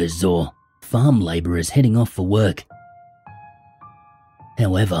joggers or farm labourers heading off for work.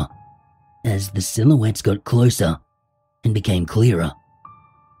 However, as the silhouettes got closer and became clearer,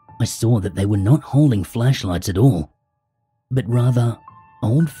 I saw that they were not holding flashlights at all, but rather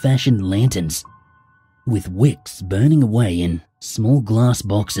old-fashioned lanterns, with wicks burning away in small glass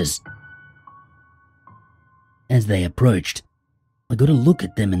boxes. As they approached, I got a look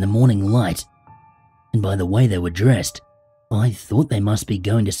at them in the morning light, and by the way they were dressed, I thought they must be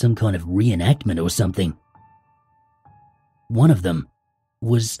going to some kind of reenactment or something. One of them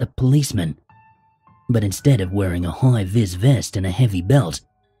was a policeman, but instead of wearing a high-vis vest and a heavy belt,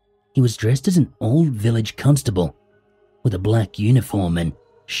 he was dressed as an old village constable, with a black uniform and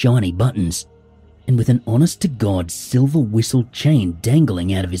shiny buttons, and with an honest-to-God silver whistle chain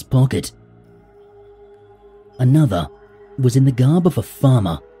dangling out of his pocket. Another was in the garb of a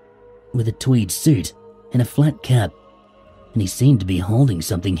farmer, with a tweed suit and a flat cap, and he seemed to be holding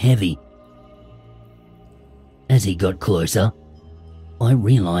something heavy. As he got closer, I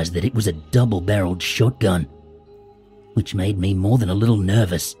realized that it was a double-barreled shotgun, which made me more than a little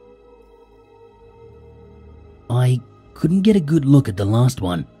nervous. I couldn't get a good look at the last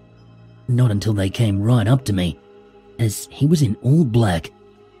one, not until they came right up to me, as he was in all black.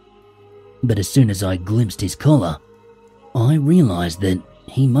 But as soon as I glimpsed his collar, I realized that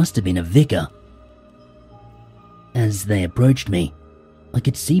he must have been a vicar. As they approached me, I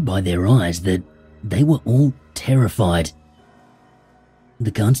could see by their eyes that they were all terrified.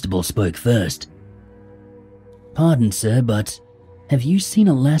 The constable spoke first. "Pardon, sir, but have you seen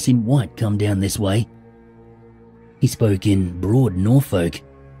a lass in white come down this way?" He spoke in broad Norfolk,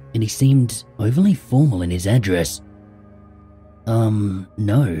 and he seemed overly formal in his address.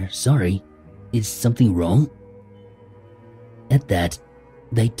 No, sorry. Is something wrong?" At that,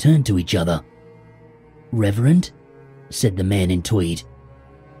 they turned to each other. "Reverend?" said the man in tweed.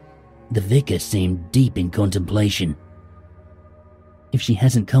 The vicar seemed deep in contemplation. "If she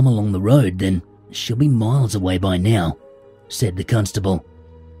hasn't come along the road, then she'll be miles away by now," said the constable.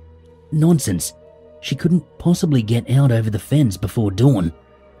 "Nonsense. She couldn't possibly get out over the fens before dawn,"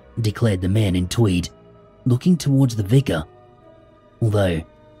 declared the man in tweed, looking towards the vicar, although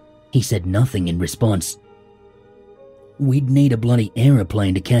he said nothing in response. "We'd need a bloody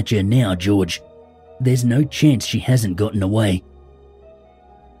aeroplane to catch her now, George. There's no chance she hasn't gotten away."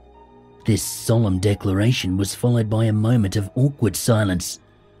 This solemn declaration was followed by a moment of awkward silence.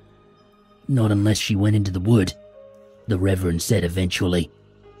 "Not unless she went into the wood," the Reverend said eventually.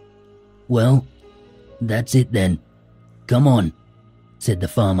 "Well, that's it then. Come on," said the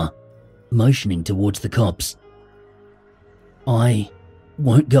farmer, motioning towards the cops. "I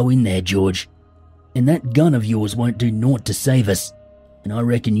won't go in there, George, and that gun of yours won't do naught to save us, and I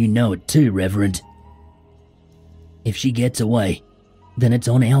reckon you know it too, Reverend." "If she gets away, then it's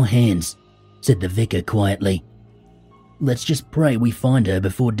on our hands," said the vicar quietly. "Let's just pray we find her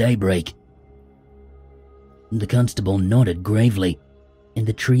before daybreak." The constable nodded gravely, and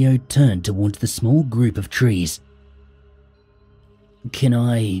the trio turned towards the small group of trees. "Can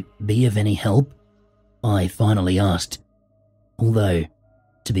I be of any help?" I finally asked, although,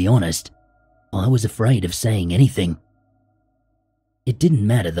 to be honest, I was afraid of saying anything. It didn't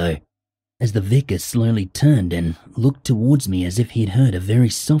matter though, as the vicar slowly turned and looked towards me as if he'd heard a very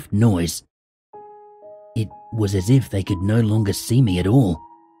soft noise. It was as if they could no longer see me at all.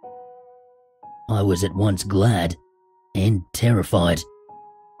 I was at once glad and terrified.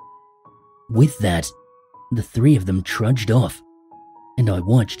 With that, the three of them trudged off, and I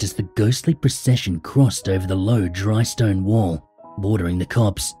watched as the ghostly procession crossed over the low dry stone wall bordering the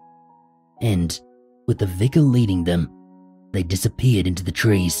copse, and, with the vicar leading them, they disappeared into the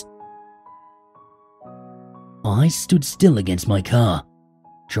trees. I stood still against my car,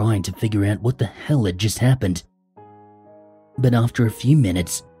 trying to figure out what the hell had just happened. But after a few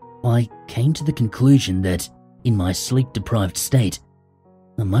minutes, I came to the conclusion that, in my sleep-deprived state,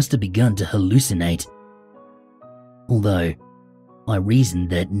 I must have begun to hallucinate. Although, I reasoned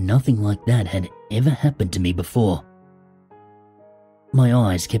that nothing like that had ever happened to me before. My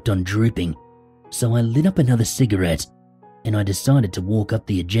eyes kept on drooping, so I lit up another cigarette, and I decided to walk up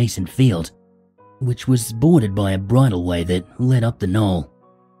the adjacent field, which was bordered by a bridleway that led up the knoll.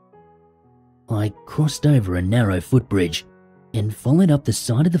 I crossed over a narrow footbridge and followed up the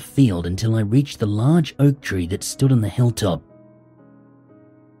side of the field until I reached the large oak tree that stood on the hilltop.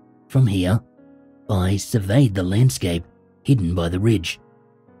 From here, I surveyed the landscape hidden by the ridge,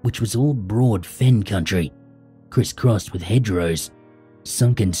 which was all broad fen country, crisscrossed with hedgerows,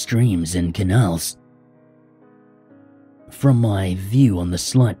 sunken streams and canals. From my view on the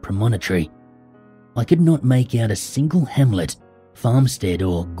slight promontory, I could not make out a single hamlet, farmstead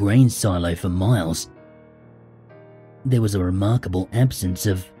or grain silo for miles. There was a remarkable absence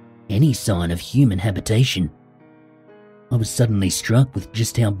of any sign of human habitation. I was suddenly struck with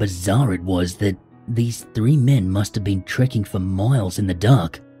just how bizarre it was that these three men must have been trekking for miles in the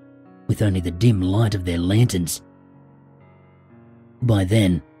dark, with only the dim light of their lanterns. By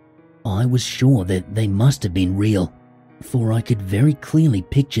then, I was sure that they must have been real, for I could very clearly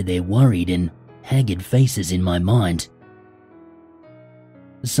picture their worried and haggard faces in my mind.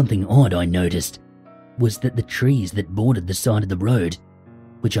 Something odd I noticed was that the trees that bordered the side of the road,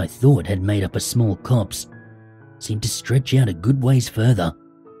 which I thought had made up a small copse, seemed to stretch out a good ways further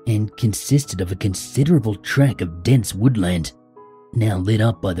and consisted of a considerable tract of dense woodland, now lit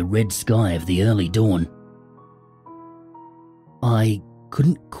up by the red sky of the early dawn. I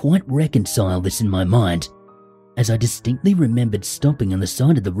couldn't quite reconcile this in my mind, as I distinctly remembered stopping on the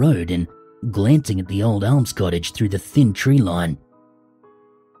side of the road and glancing at the old alms cottage through the thin tree line.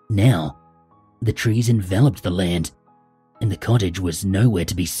 Now, the trees enveloped the land, and the cottage was nowhere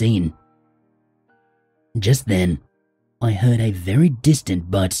to be seen. Just then, I heard a very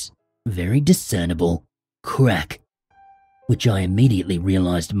distant but very discernible crack, which I immediately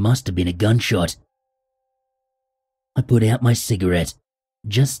realized must have been a gunshot. I put out my cigarette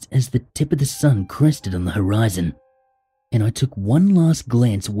just as the tip of the sun crested on the horizon, and I took one last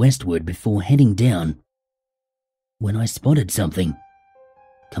glance westward before heading down, when I spotted something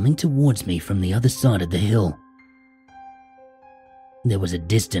coming towards me from the other side of the hill. There was a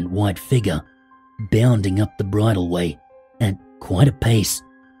distant white figure bounding up the bridleway at quite a pace.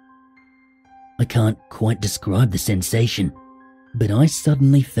 I can't quite describe the sensation, but I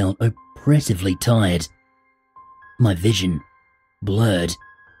suddenly felt oppressively tired. My vision blurred,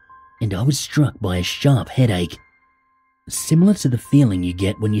 and I was struck by a sharp headache, similar to the feeling you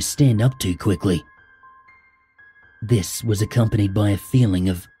get when you stand up too quickly. This was accompanied by a feeling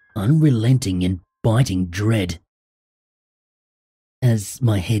of unrelenting and biting dread. As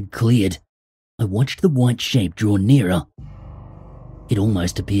my head cleared, I watched the white shape draw nearer. It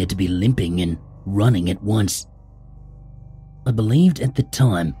almost appeared to be limping and running at once. I believed at the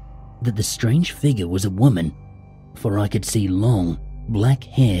time that the strange figure was a woman, for I could see long, black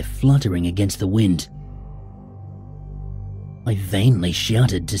hair fluttering against the wind. I vainly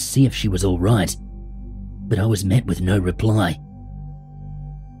shouted to see if she was all right, but I was met with no reply.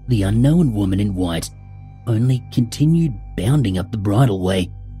 The unknown woman in white only continued bounding up the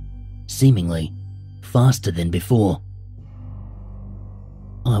bridleway, seemingly faster than before.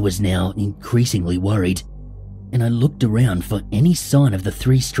 I was now increasingly worried, and I looked around for any sign of the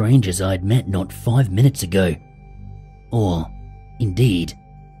three strangers I had met not 5 minutes ago, or, indeed,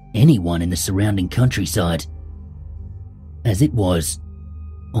 anyone in the surrounding countryside. As it was,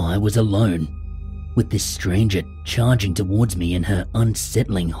 I was alone, with this stranger charging towards me in her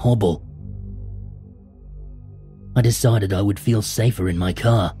unsettling hobble. I decided I would feel safer in my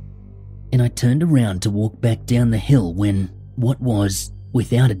car, and I turned around to walk back down the hill when what was,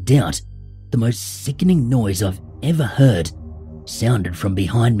 without a doubt, the most sickening noise I've ever heard sounded from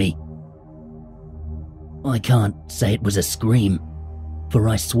behind me. I can't say it was a scream, for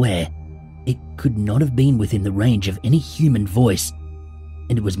I swear it could not have been within the range of any human voice,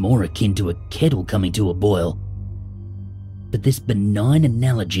 and it was more akin to a kettle coming to a boil. But this benign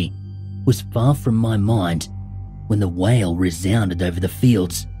analogy was far from my mind when the wail resounded over the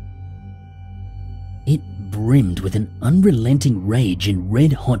fields. It brimmed with an unrelenting rage and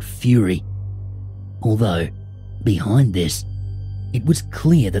red-hot fury, although behind this, it was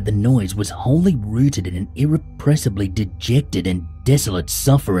clear that the noise was wholly rooted in an irrepressibly dejected and desolate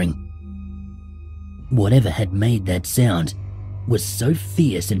suffering. Whatever had made that sound was so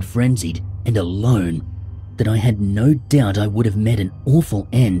fierce and frenzied and alone that I had no doubt I would have met an awful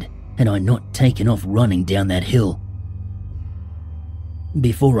end had I not taken off running down that hill.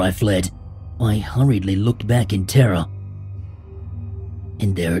 Before I fled, I hurriedly looked back in terror.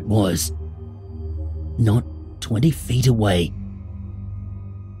 And there it was, not 20 feet away.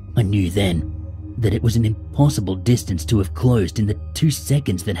 I knew then that it was an impossible distance to have closed in the 2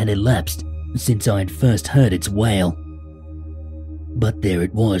 seconds that had elapsed since I had first heard its wail. But there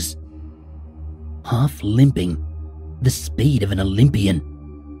it was, half limping, the speed of an Olympian.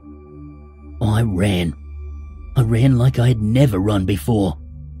 I ran like I had never run before,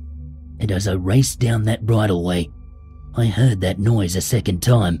 and as I raced down that bridleway, I heard that noise a second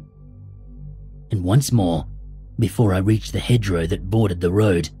time, and once more before I reached the hedgerow that bordered the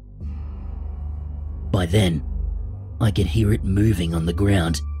road. By then, I could hear it moving on the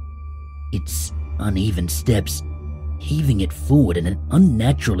ground, its uneven steps heaving it forward at an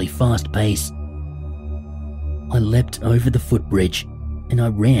unnaturally fast pace. I leapt over the footbridge and I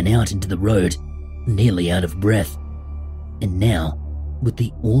ran out into the road, nearly out of breath, and now with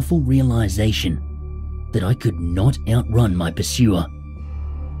the awful realization that I could not outrun my pursuer.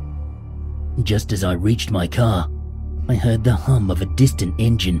 Just as I reached my car, I heard the hum of a distant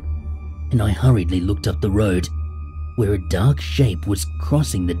engine, and I hurriedly looked up the road, where a dark shape was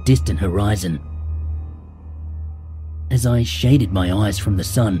crossing the distant horizon. As I shaded my eyes from the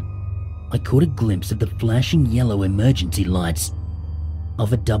sun, I caught a glimpse of the flashing yellow emergency lights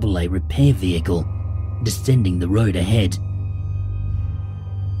of a AA repair vehicle descending the road ahead.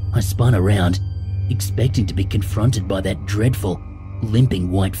 I spun around, expecting to be confronted by that dreadful,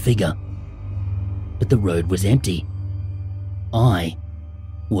 limping white figure. But the road was empty. I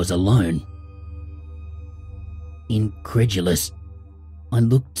was alone. Incredulous, I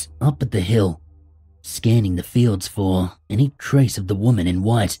looked up at the hill, scanning the fields for any trace of the woman in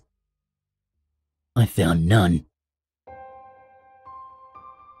white. I found none.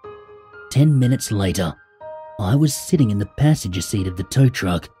 10 minutes later, I was sitting in the passenger seat of the tow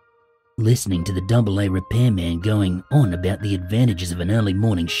truck, listening to the AA repairman going on about the advantages of an early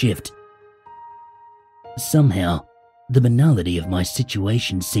morning shift. Somehow, The banality of my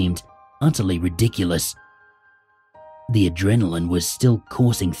situation seemed utterly ridiculous. The adrenaline was still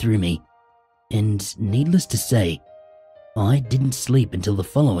coursing through me, and needless to say, I didn't sleep until the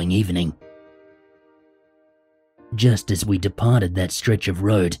following evening. Just as we departed that stretch of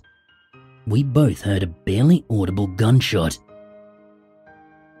road, we both heard a barely audible gunshot.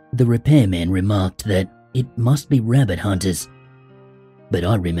 The repairman remarked that it must be rabbit hunters, but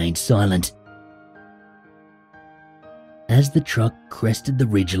I remained silent. As the truck crested the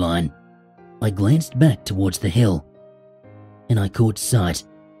ridgeline, I glanced back towards the hill, and I caught sight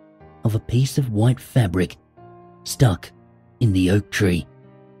of a piece of white fabric stuck in the oak tree,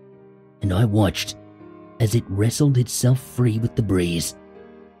 and I watched as it wrestled itself free with the breeze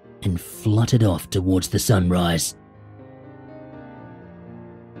and fluttered off towards the sunrise.